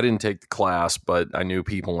I didn't take the class, but I knew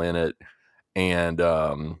people in it. And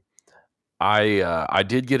I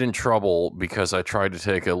did get in trouble because I tried to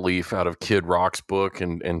take a leaf out of Kid Rock's book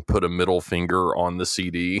and put a middle finger on the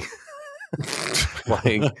CD. So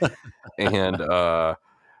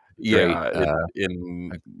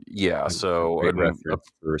great reference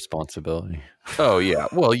for responsibility. Oh yeah,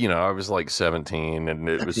 well, I was like 17, and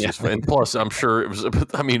it was just, and plus, I'm sure it was.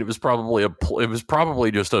 I mean, it was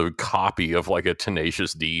probably just a copy of like a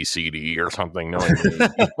Tenacious D CD or something. No,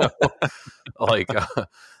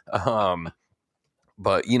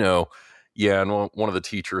 but and one of the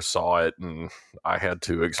teachers saw it, and I had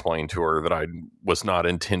to explain to her that I was not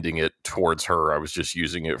intending it towards her. I was just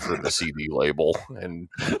using it for the CD label. And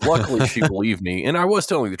luckily she believed me, and I was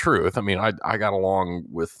telling the truth. I mean, I got along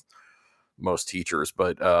with most teachers,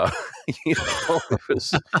 but it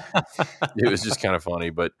was just kind of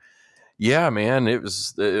funny. But Yeah, man, it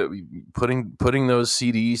was putting those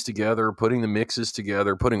CDs together, putting the mixes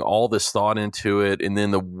together, putting all this thought into it, and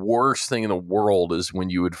then the worst thing in the world is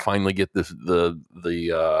when you would finally get the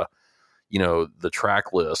the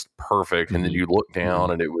track list perfect, and then you look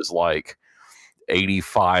down and it was like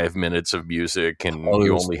 85 minutes of music, and Oh, it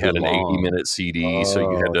you was only too had an long. 80-minute CD, so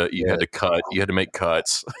Oh, you had shit. to cut, you had to make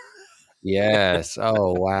cuts. Yes.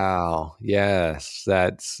 Oh, wow. Yes.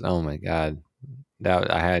 That's, oh my God.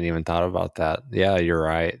 That I hadn't even thought about that. Yeah, you're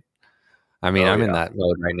right. I mean, Oh I'm in yeah. that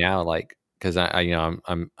mode right now, like, because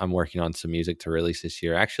I'm working on some music to release this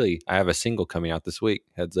year. Actually, I have a single coming out this week.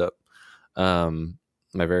 Heads up, um,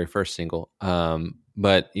 my very first single.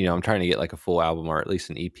 But I'm trying to get like a full album or at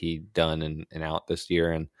least an EP done and out this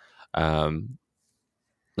year, and um,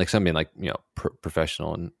 like something like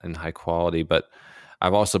professional and high quality. But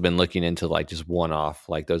I've also been looking into like just one off,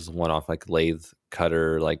 like those one off like lathe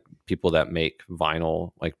cutter, like people that make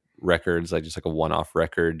vinyl like records, like just like a one off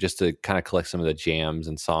record, just to kind of collect some of the jams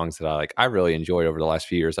and songs that I really enjoyed over the last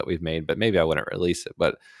few years that we've made. But maybe I wouldn't release it,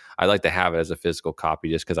 but I'd like to have it as a physical copy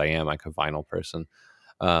just because I am like a vinyl person.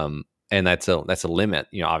 And that's a limit,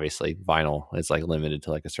 obviously vinyl is like limited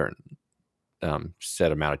to like a certain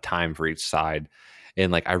set amount of time for each side.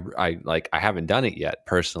 And like I haven't done it yet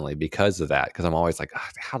personally because of that, because I'm always like,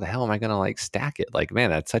 how the hell am I gonna like stack it? Like, man,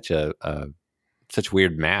 that's such such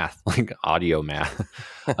weird math, like audio math.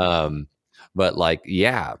 But like,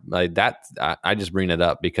 yeah, like that, I just bring it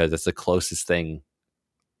up because it's the closest thing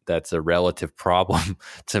that's a relative problem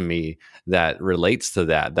to me that relates to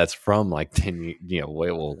that. That's from like 10,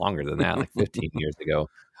 way well longer than that, like 15 years ago.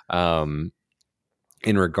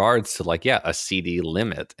 In regards to like, yeah, a CD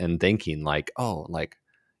limit, and thinking like, oh, like,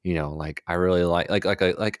 like I really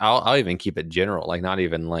like I'll even keep it general, like not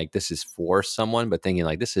even like this is for someone, but thinking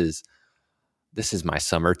like this is my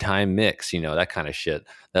summertime mix, that kind of shit.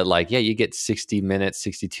 That like, yeah, you get 60 minutes,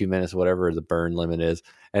 62 minutes, whatever the burn limit is.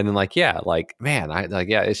 And then like, yeah, like, man, I like,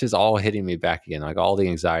 yeah, it's just all hitting me back again. Like all the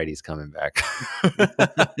anxiety's coming back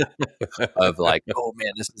of like, oh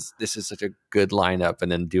man, this is such a good lineup. And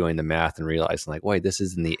then doing the math and realizing like, wait, this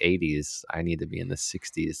is in the 80s. I need to be in the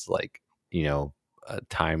 60s, like,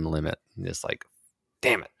 time limit. And just like,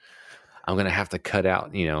 damn it, I'm going to have to cut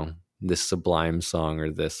out, this Sublime song or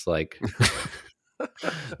this like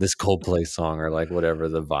this Coldplay song or like whatever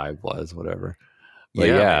the vibe was, whatever. But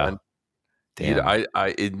Yeah, yeah, man.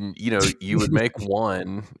 damn. You would make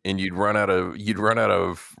one and you'd run out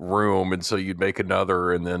of room, and so you'd make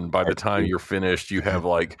another, and then by the time you're finished, you have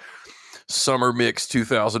like Summer Mix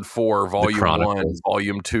 2004, Volume 1,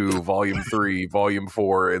 Volume 2, Volume 3, Volume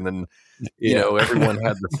 4, and then everyone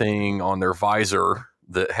had the thing on their visor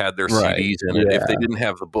that had their CDs in it. If they didn't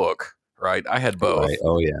have the book, right? I had both. Right.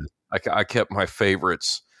 Oh yeah. I kept my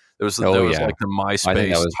favorites. There was like the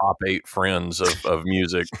MySpace top 8 friends of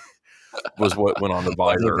music was what went on the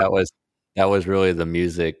visor. That was really the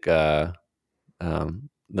music, the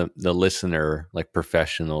listener, like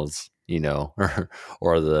professionals,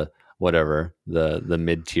 or the whatever, the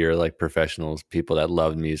mid tier like professionals, people that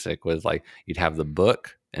loved music, was like you'd have the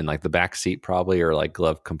book and like the back seat probably, or like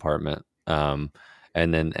glove compartment, and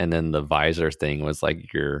then the visor thing was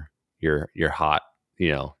like your hot,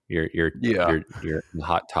 your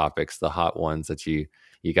hot topics, the hot ones that you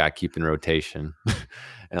got to keep in rotation.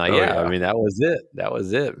 And like, I mean, that was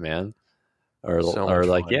it, man. Or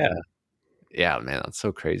like, fun. Yeah, man, that's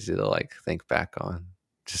so crazy to like think back on,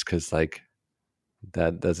 just because like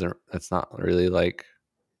that's not really like,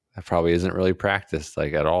 that probably isn't really practiced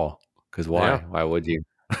like at all. Because why would you?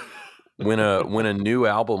 when a new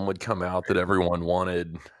album would come out that everyone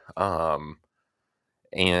wanted,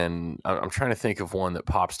 and I'm trying to think of one that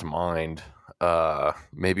pops to mind,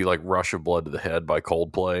 maybe like Rush of Blood to the Head by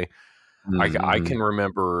Coldplay. Mm-hmm. I can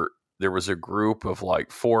remember there was a group of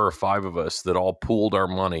like 4 or 5 of us that all pooled our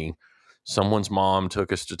money. Someone's mom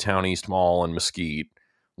took us to Town East Mall in Mesquite.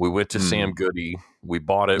 We went to Sam Goody. We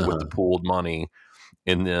bought it with the pooled money.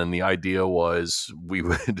 And then the idea was we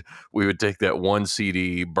would take that one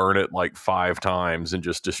CD, burn it like 5 times, and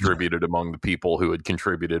just distribute it among the people who had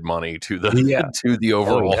contributed money to the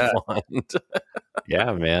overall fund.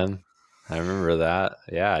 Yeah, man. I remember that.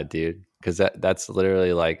 Yeah, dude. Because that's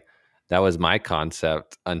literally like, that was my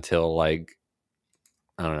concept until like,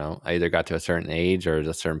 I don't know, I either got to a certain age or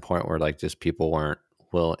a certain point where like just people weren't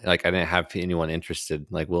willing, like I didn't have anyone interested,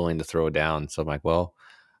 like willing to throw it down. So I'm like, well,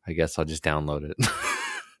 I guess I'll just download it.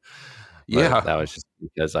 Yeah, that was just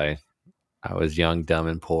because I was young, dumb,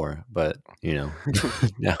 and poor. But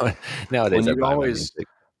nowadays I buy my music.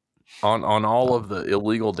 On all of the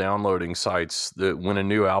illegal downloading sites, that when a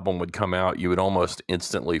new album would come out, you would almost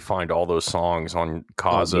instantly find all those songs on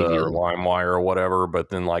Kazaa or LimeWire or whatever. But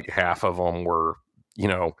then like half of them were,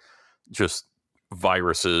 just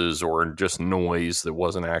viruses or just noise that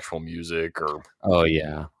wasn't actual music. Or or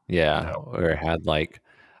it had like,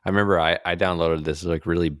 I remember I downloaded this like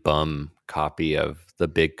really bum copy of The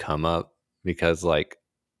Big Come Up because like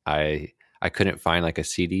I couldn't find like a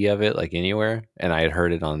CD of it like anywhere, and I had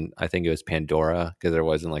heard it on, I think it was Pandora, because there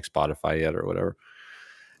wasn't like Spotify yet or whatever,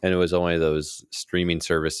 and it was only those streaming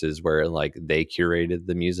services where like they curated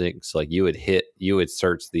the music. So like you would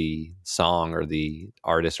search the song or the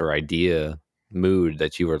artist or idea mood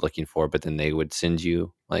that you were looking for, but then they would send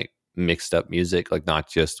you like mixed up music, like not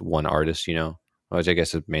just one artist, which I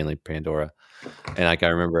guess is mainly Pandora. And like I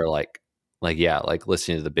remember like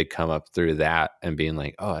listening to The Big Come Up through that and being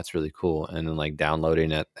like, oh, that's really cool, and then like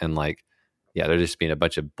downloading it and like, yeah, there just being a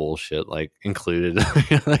bunch of bullshit like included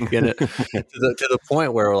like in it to the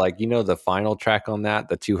point where like, the final track on that,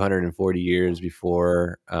 the 240 years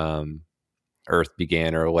before Earth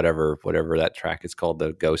began, or whatever that track is called,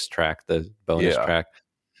 the ghost track, the bonus track,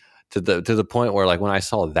 to the point where like when I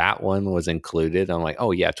saw that one was included, I'm like,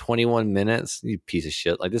 oh yeah, 21 minutes, you piece of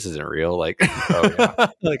shit, like this isn't real, like oh yeah.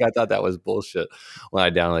 Like I thought that was bullshit when I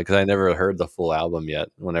downloaded, because I never heard the full album yet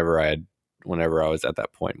whenever I was at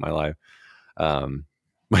that point in my life.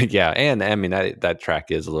 But yeah, and I mean that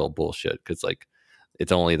track is a little bullshit because like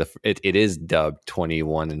it's only it is dubbed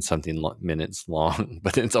 21 and something minutes long,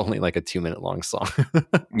 but it's only like a 2-minute long song.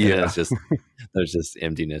 Yeah, it's just there's just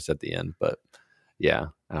emptiness at the end. But yeah,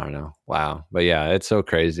 I don't know. Wow. But yeah, it's so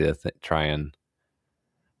crazy to try and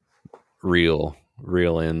reel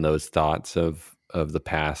in those thoughts of the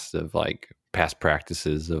past, of like past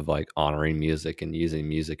practices of like honoring music and using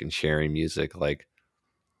music and sharing music like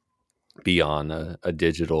beyond a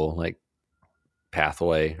digital like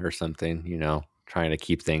pathway or something, trying to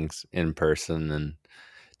keep things in person and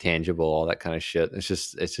tangible, all that kind of shit. It's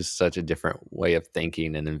just such a different way of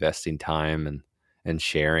thinking and investing time and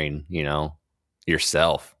sharing,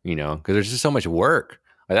 yourself, because there's just so much work.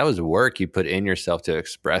 Like that was work you put in yourself to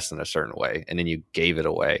express in a certain way, and then you gave it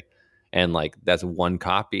away. And like that's one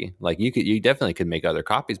copy. Like you definitely could make other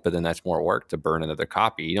copies, but then that's more work to burn another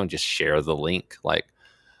copy. You don't just share the link. Like,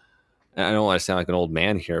 I don't want to sound like an old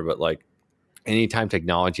man here, but like anytime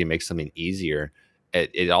technology makes something easier,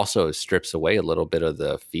 it also strips away a little bit of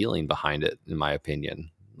the feeling behind it, in my opinion,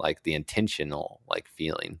 like the intentional like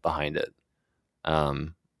feeling behind it.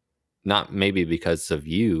 Not maybe because of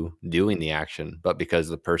you doing the action, but because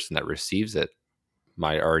the person that receives it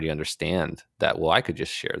might already understand that, well, I could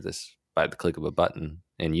just share this by the click of a button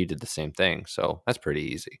and you did the same thing. So that's pretty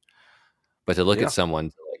easy. But to look at someone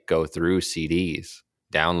to like go through CDs,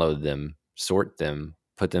 download them, sort them,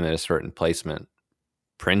 put them in a certain placement,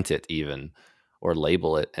 print it even, or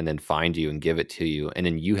label it, and then find you and give it to you. And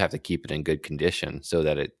then you have to keep it in good condition so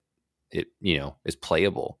that it is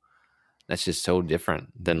playable. That's just so different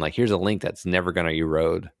than like, here's a link that's never going to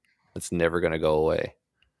erode. That's never going to go away.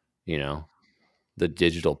 The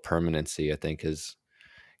digital permanency, I think, has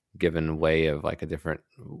given way of like a different,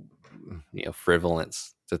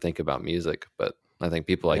 frivolence to think about music. But I think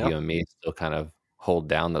people like you and me still kind of hold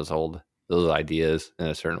down those ideas in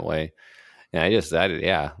a certain way. And it's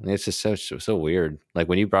just so weird. Like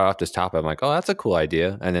when you brought up this topic, I'm like, oh, that's a cool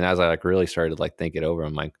idea. And then as I like really started to like think it over,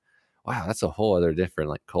 I'm like, wow, that's a whole other different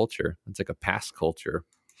like culture. It's like a past culture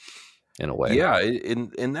in a way. Yeah,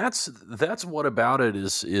 and that's what about it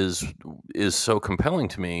is so compelling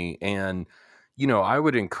to me. And I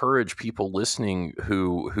would encourage people listening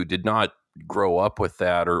who did not grow up with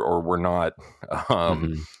that or were not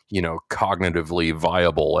cognitively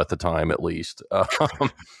viable at the time, at least.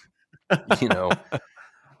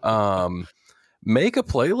 Make a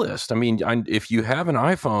playlist. I mean, if you have an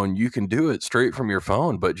iPhone, you can do it straight from your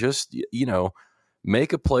phone, but just,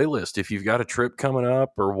 make a playlist. If you've got a trip coming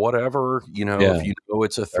up or whatever, if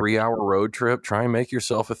it's a 3-hour road trip, try and make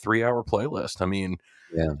yourself a 3-hour playlist. I mean,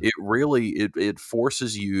 it really, it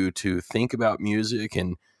forces you to think about music,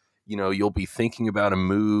 and, you'll be thinking about a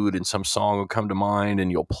mood and some song will come to mind and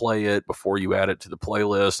you'll play it before you add it to the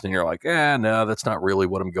playlist. And you're like, no, that's not really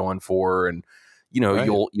what I'm going for. And, right.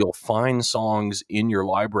 You'll find songs in your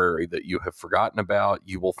library that you have forgotten about.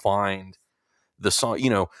 You will find the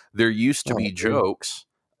song, there used to be jokes,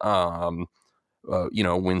 when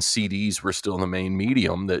CDs were still the main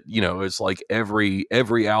medium, that, it's like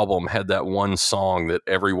every album had that one song that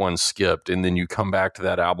everyone skipped. And then you come back to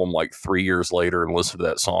that album like 3 years later and listen to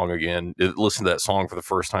that song again, listen to that song for the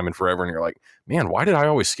first time in forever. And you're like, man, why did I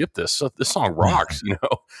always skip this? This song rocks,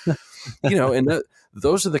 and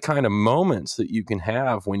those are the kind of moments that you can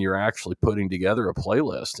have when you're actually putting together a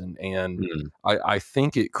playlist. And I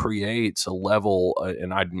think it creates a level,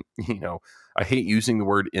 and I hate using the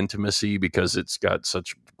word intimacy because it's got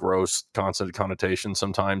such gross constant connotation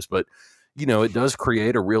sometimes, but it does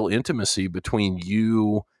create a real intimacy between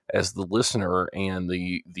you as the listener and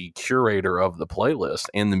the curator of the playlist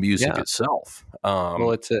and the music itself.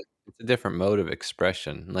 Well, it's a different mode of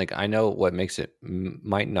expression. Like, I know what makes it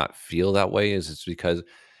might not feel that way is it's because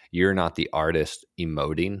you're not the artist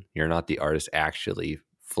emoting. You're not the artist actually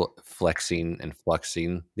flexing and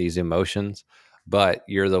fluxing these emotions, but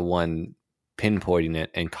you're the one pinpointing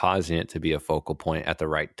it and causing it to be a focal point at the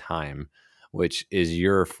right time, which is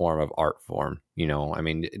your form of art form. I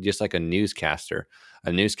mean, just like a newscaster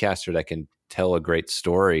that can tell a great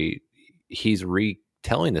story, he's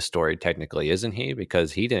retelling the story technically, isn't he?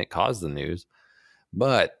 Because he didn't cause the news,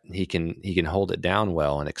 but he can hold it down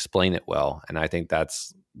well and explain it well. And I think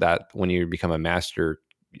that's that when you become a master,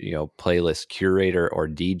 playlist curator or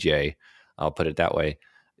DJ, I'll put it that way,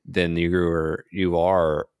 then you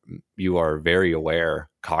are very aware,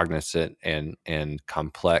 cognizant, and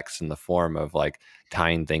complex in the form of like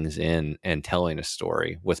tying things in and telling a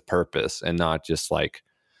story with purpose, and not just like,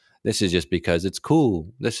 this is just because it's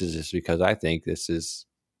cool. This is just because I think this is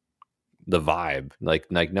the vibe. Like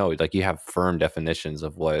no, like you have firm definitions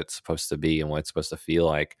of what it's supposed to be and what it's supposed to feel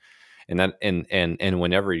like. And that and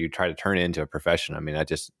whenever you try to turn it into a profession, I mean,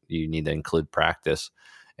 you need to include practice.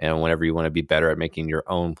 And whenever you want to be better at making your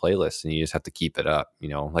own playlists, and you just have to keep it up,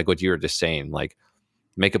 like what you were just saying, like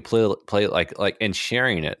make a play like and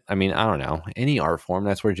sharing it. I mean, I don't know, any art form,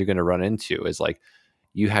 that's what you're going to run into is like,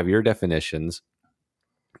 you have your definitions,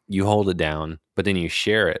 you hold it down, but then you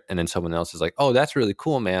share it, and then someone else is like, "Oh, that's really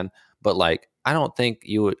cool, man." But like, I don't think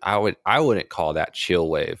you would. I wouldn't call that chill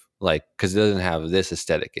wave, like, because it doesn't have this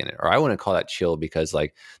aesthetic in it, or I wouldn't call that chill because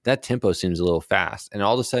like that tempo seems a little fast, and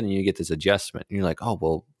all of a sudden you get this adjustment, and you're like, "Oh,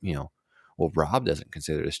 well, well, Rob doesn't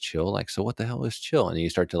consider this chill. Like, so what the hell is chill?" And you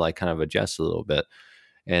start to like kind of adjust a little bit,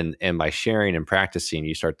 and by sharing and practicing,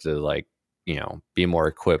 you start to like, be more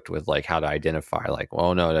equipped with like how to identify like,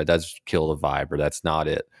 well, no, that does kill the vibe, or that's not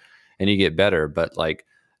it, and you get better. But like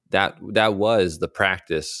that was the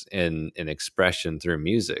practice in expression through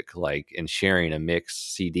music, like in sharing a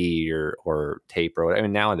mixed CD or tape or whatever. I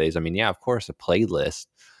mean, nowadays, I mean, yeah, of course, a playlist,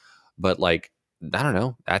 but like, I don't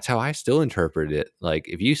know, that's how I still interpret it. Like,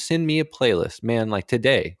 if you send me a playlist, man, like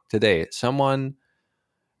today, someone,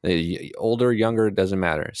 older, younger, it doesn't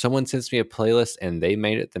matter. Someone sends me a playlist and they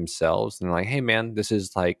made it themselves, and they're like, "Hey, man, this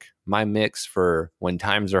is like my mix for when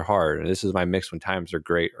times are hard, and this is my mix when times are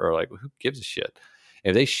great," or like, who gives a shit?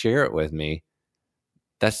 If they share it with me,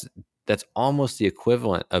 that's almost the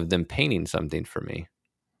equivalent of them painting something for me,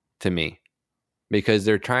 to me, because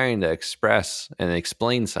they're trying to express and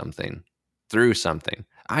explain something through something.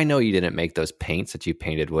 I know you didn't make those paints that you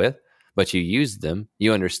painted with, but you used them.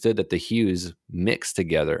 You understood that the hues mix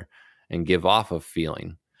together and give off a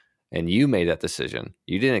feeling, and you made that decision.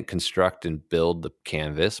 You didn't construct and build the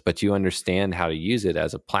canvas, but you understand how to use it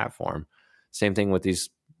as a platform. Same thing with these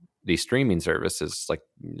streaming services.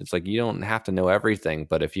 It's like you don't have to know everything,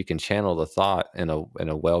 but if you can channel the thought in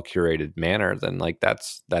a well curated manner, then like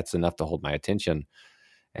that's enough to hold my attention.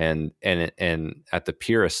 And at the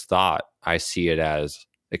purest thought, I see it as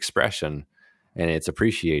expression, and it's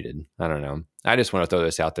appreciated. I don't know. I just want to throw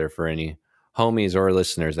this out there for any homies or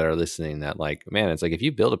listeners that are listening, that like, man, it's like, if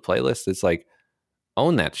you build a playlist, it's like,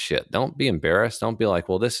 own that shit. Don't be embarrassed. Don't be like,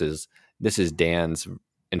 well, this is Dan's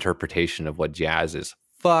interpretation of what jazz is.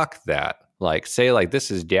 Fuck that. Like, say like,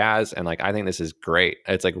 this is jazz, and like, I think this is great.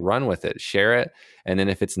 It's like, run with it, share it. And then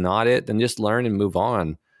if it's not it, then just learn and move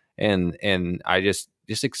on. And I just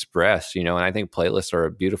express, and I think playlists are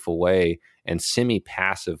a beautiful way and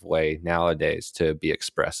semi-passive way nowadays to be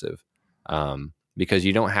expressive, because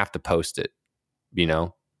you don't have to post it,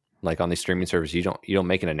 like on the streaming service, you don't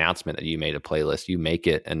make an announcement that you made a playlist. You make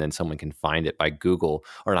it, and then someone can find it by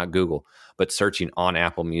but searching on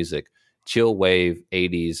Apple Music, chill wave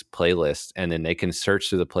 80s playlist, and then they can search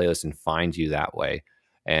through the playlist and find you that way.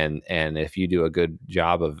 And if you do a good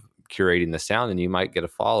job of curating the sound, then you might get a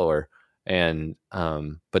follower. And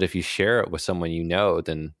but if you share it with someone,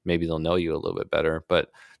 then maybe they'll know you a little bit better.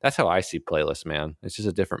 But that's how I see playlists, man. It's just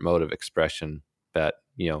a different mode of expression that,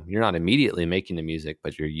 you're not immediately making the music,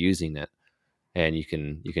 but you're using it, and you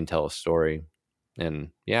can tell a story.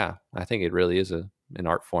 And yeah, I think it really is an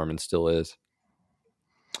art form, and still is.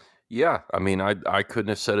 Yeah, I mean, I couldn't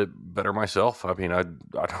have said it better myself. I mean, I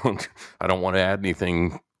don't want to add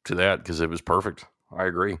anything to that because it was perfect. I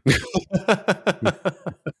agree.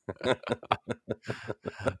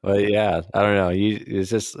 But yeah, I don't know. It's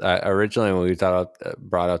just originally when we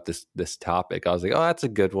brought up this topic, I was like, oh, that's a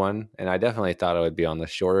good one, and I definitely thought it would be on the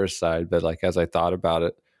shorter side. But like as I thought about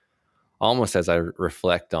it, almost as I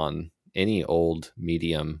reflect on any old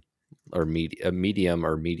medium or media,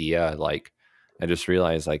 like I just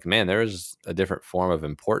realized, like, man, there's a different form of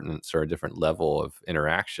importance or a different level of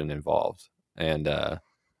interaction involved, and I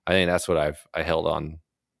think that's what I held on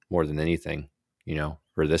more than anything,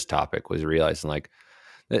 for this topic, was realizing, like,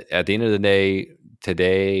 at the end of the day,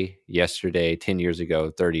 today, yesterday, 10 years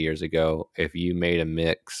ago, 30 years ago, if you made a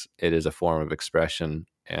mix, it is a form of expression.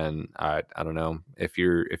 And I don't know, if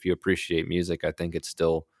you appreciate music, I think it's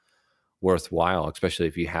still worthwhile, especially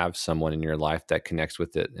if you have someone in your life that connects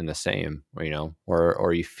with it in the same,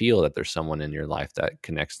 or you feel that there's someone in your life that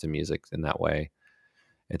connects to music in that way.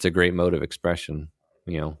 It's a great mode of expression,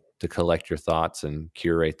 to collect your thoughts and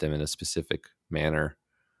curate them in a specific manner.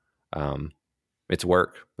 It's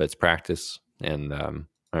work, but it's practice. And I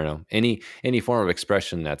don't know, any form of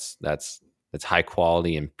expression that's high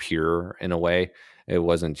quality and pure in a way. It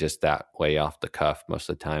wasn't just that way off the cuff most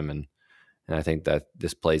of the time, and I think that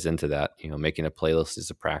this plays into that. Making a playlist is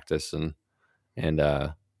a practice, and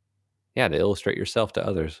yeah, to illustrate yourself to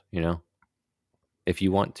others. If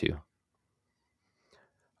you want to.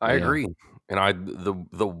 I Yeah. agree. And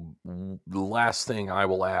the last thing I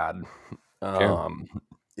will add Sure.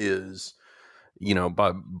 is,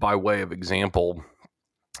 by way of example,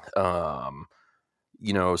 so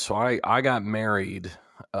I got married.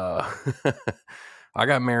 I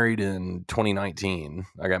got married in 2019.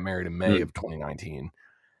 I got married in May of 2019,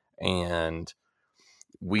 and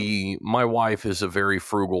my wife is a very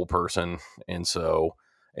frugal person, and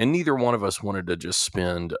neither one of us wanted to just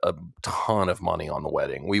spend a ton of money on the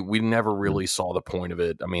wedding. We never really saw the point of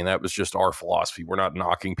it. I mean, that was just our philosophy. We're not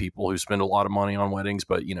knocking people who spend a lot of money on weddings,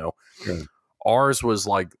 but Sure. ours was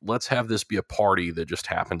like, let's have this be a party that just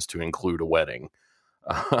happens to include a wedding.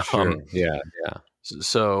 Sure. Yeah.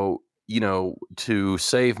 So, to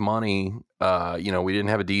save money, we didn't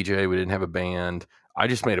have a DJ, we didn't have a band. I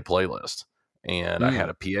just made a playlist, and I had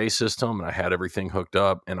a PA system, and I had everything hooked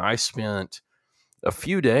up, and I spent a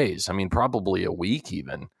few days, I mean, probably a week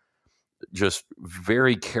even, just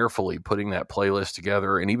very carefully putting that playlist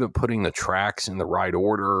together and even putting the tracks in the right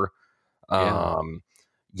order. Yeah.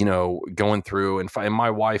 Going through, and my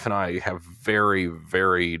wife and I have very,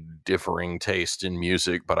 very differing taste in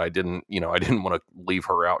music, but I didn't want to leave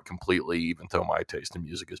her out completely, even though my taste in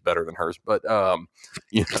music is better than hers. But,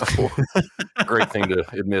 great thing to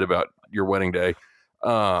admit about your wedding day.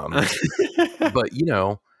 But,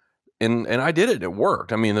 and I did it. It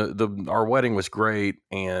worked. I mean, our wedding was great.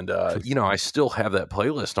 And, I still have that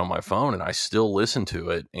playlist on my phone, and I still listen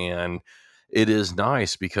to it. And it is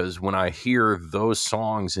nice because when I hear those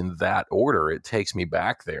songs in that order, it takes me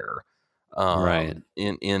back there, Right.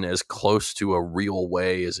 in as close to a real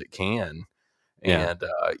way as it can. Yeah. And,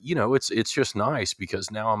 it's just nice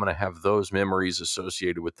because now I'm going to have those memories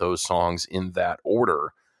associated with those songs in that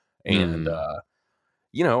order. And,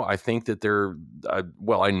 I think that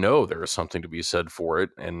I know there is something to be said for it.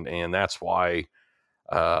 And that's why,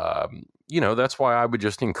 that's why I would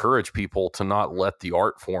just encourage people to not let the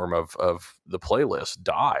art form of the playlist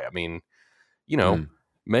die. I mean,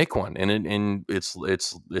 make one, and it's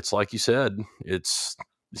like you said, it's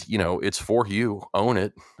for you. Own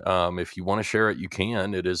it. If you want to share it, you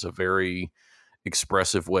can. It is a very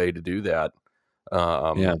expressive way to do that.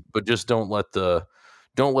 Yeah. But just don't let the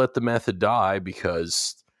method die,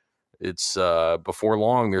 because it's before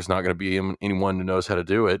long there's not going to be anyone who knows how to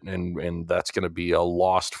do it, and that's going to be a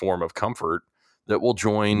lost form of comfort that will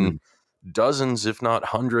join dozens, if not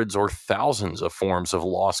hundreds or thousands of forms of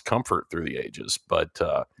lost comfort through the ages. But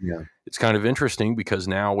Yeah. it's kind of interesting because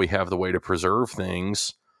now we have the way to preserve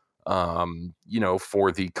things,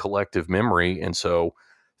 for the collective memory. And so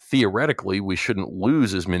theoretically we shouldn't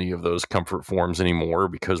lose as many of those comfort forms anymore,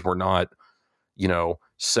 because we're not,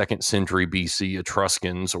 2nd century BC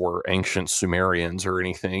Etruscans or ancient Sumerians or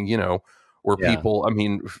anything, where people,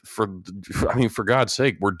 for God's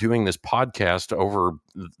sake, we're doing this podcast over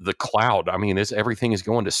the cloud. I mean, everything is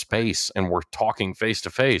going to space and we're talking face to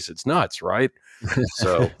face. It's nuts, right?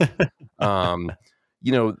 So,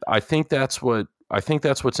 I think that's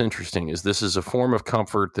what's interesting, is this is a form of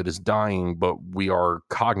comfort that is dying, but we are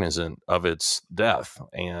cognizant of its death,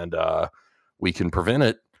 and we can prevent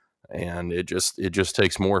it. And it just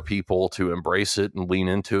takes more people to embrace it and lean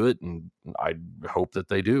into it. And I hope that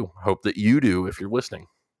they do. Hope that you do, if you're listening.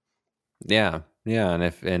 Yeah. Yeah.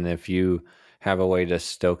 And if you have a way to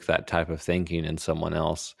stoke that type of thinking in someone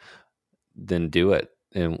else, then do it.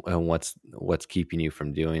 And what's keeping you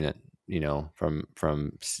from doing it?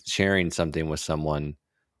 from sharing something with someone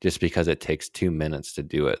just because it takes 2 minutes to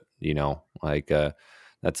do it, like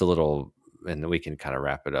that's a little, and we can kind of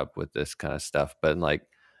wrap it up with this kind of stuff. But like,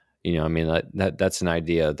 I mean, that's an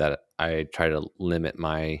idea that I try to limit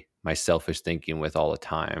my selfish thinking with all the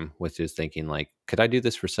time, which is thinking like, could I do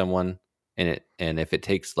this for someone? And if it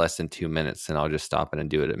takes less than 2 minutes, then I'll just stop it and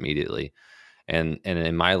do it immediately. And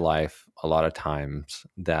in my life, a lot of times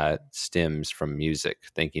that stems from music,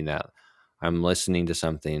 thinking that I'm listening to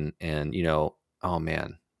something and, oh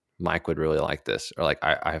man, Mike would really like this. Or like,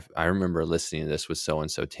 I remember listening to this with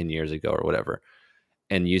so-and-so 10 years ago or whatever,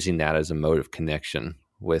 and using that as a mode of connection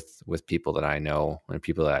with people that I know and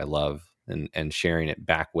people that I love, and sharing it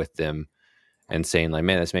back with them and saying like,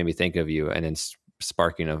 man, this made me think of you. And then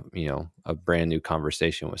sparking a brand new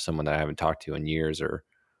conversation with someone that I haven't talked to in years, or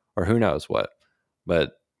who knows what.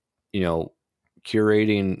 But,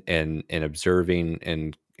 curating and observing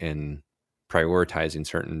and prioritizing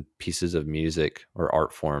certain pieces of music or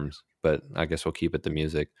art forms, but I guess we'll keep it the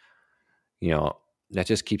music, that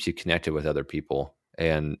just keeps you connected with other people.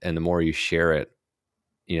 And the more you share it,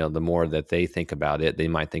 the more that they think about it, they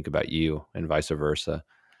might think about you, and vice versa.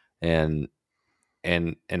 And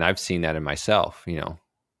I've seen that in myself,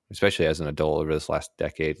 especially as an adult over this last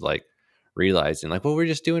decade, like realizing like what we're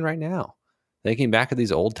just doing right now, thinking back at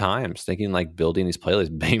these old times, thinking like building these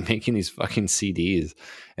playlists, making these fucking CDs,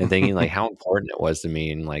 and thinking like how important it was to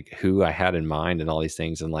me, and like who I had in mind, and all these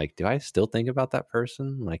things. And like, do I still think about that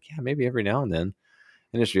person? Like, yeah, maybe every now and then.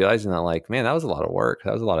 And just realizing that like, man, that was a lot of work.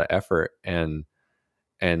 That was a lot of effort. And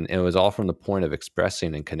it was all from the point of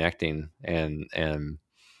expressing and connecting. And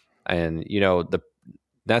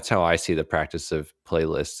that's how I see the practice of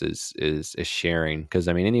playlists is sharing. Because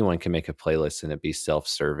I mean, anyone can make a playlist and it be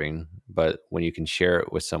self-serving, but when you can share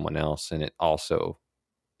it with someone else and it also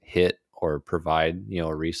hit or provide,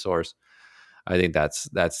 a resource, I think that's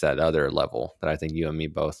that other level that I think you and me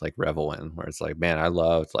both like revel in, where it's like, man, I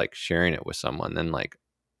loved like sharing it with someone, and like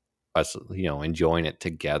us, enjoying it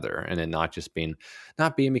together, and then not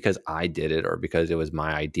being because I did it or because it was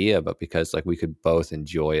my idea, but because like we could both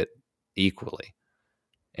enjoy it equally,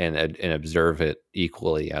 and observe it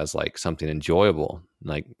equally as like something enjoyable.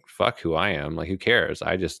 Like, fuck who I am, like who cares?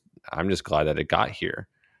 I'm just glad that it got here,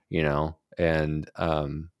 and I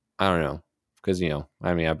don't know, because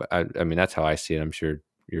I mean that's how I see it. I'm sure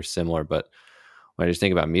you're similar, but when I just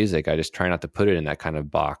think about music, I just try not to put it in that kind of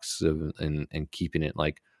box and keeping it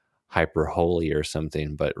like hyper holy or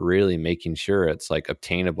something, but really making sure it's like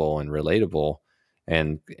obtainable and relatable.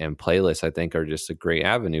 And playlists, I think, are just a great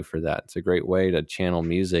avenue for that. It's a great way to channel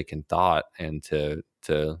music and thought, and to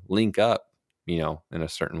link up, in a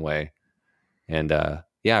certain way. And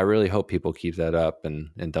yeah, I really hope people keep that up,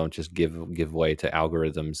 and don't just give way to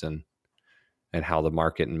algorithms and how the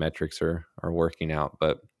market and metrics are working out.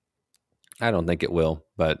 But I don't think it will.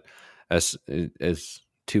 But as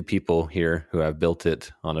two people here who have built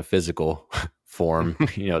it on a physical form,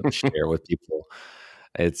 to share with people,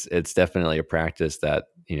 it's definitely a practice that,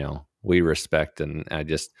 we respect. And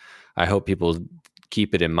I hope people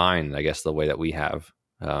keep it in mind, I guess, the way that we have,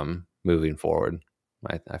 moving forward.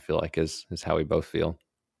 I feel like is how we both feel.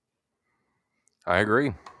 I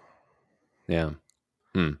agree. Yeah.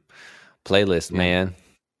 Playlist, man,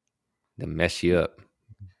 they mess you up.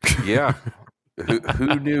 Yeah.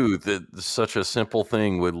 Who knew that such a simple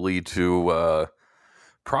thing would lead to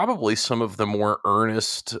probably some of the more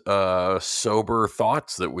earnest, sober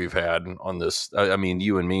thoughts that we've had on this. I mean,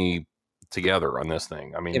 you and me together on this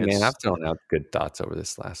thing. I mean, hey, man, I've thrown out good thoughts over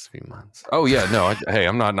this last few months. Oh yeah, no, hey,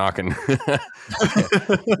 I'm not knocking.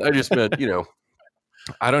 I just meant,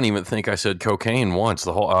 I don't even think I said cocaine once.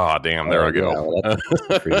 The whole damn, there I go. Yeah,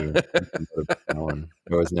 well, for you.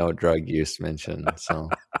 There was no drug use mentioned. So,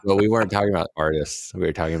 well, we weren't talking about artists. We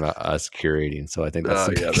were talking about us curating. So I think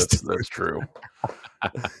that's true.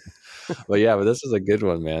 But yeah, but this is a good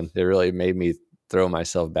one, man. It really made me throw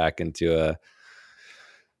myself back into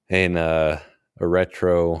a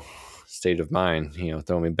retro state of mind.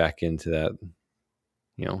 Throw me back into that.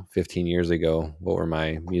 15 years ago, what were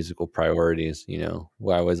my musical priorities?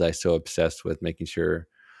 Why was I so obsessed with making sure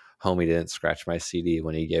homie didn't scratch my CD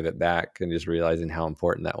when he gave it back, and just realizing how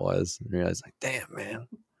important that was, and realized like, damn, man,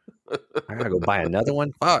 I gotta go buy another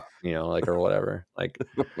one. Fuck, or whatever. Like,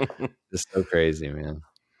 just so crazy, man.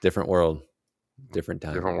 Different world, different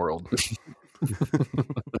time. Different world.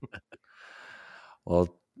 Well,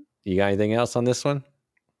 you got anything else on this one?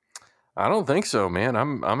 I don't think so, man.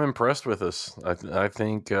 I'm impressed with this. I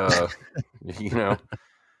think no,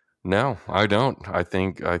 I don't. I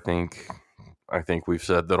think we've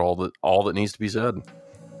said that all that needs to be said.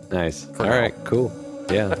 Nice. All right, cool.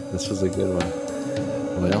 Yeah, this was a good one.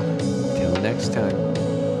 Well, till next time.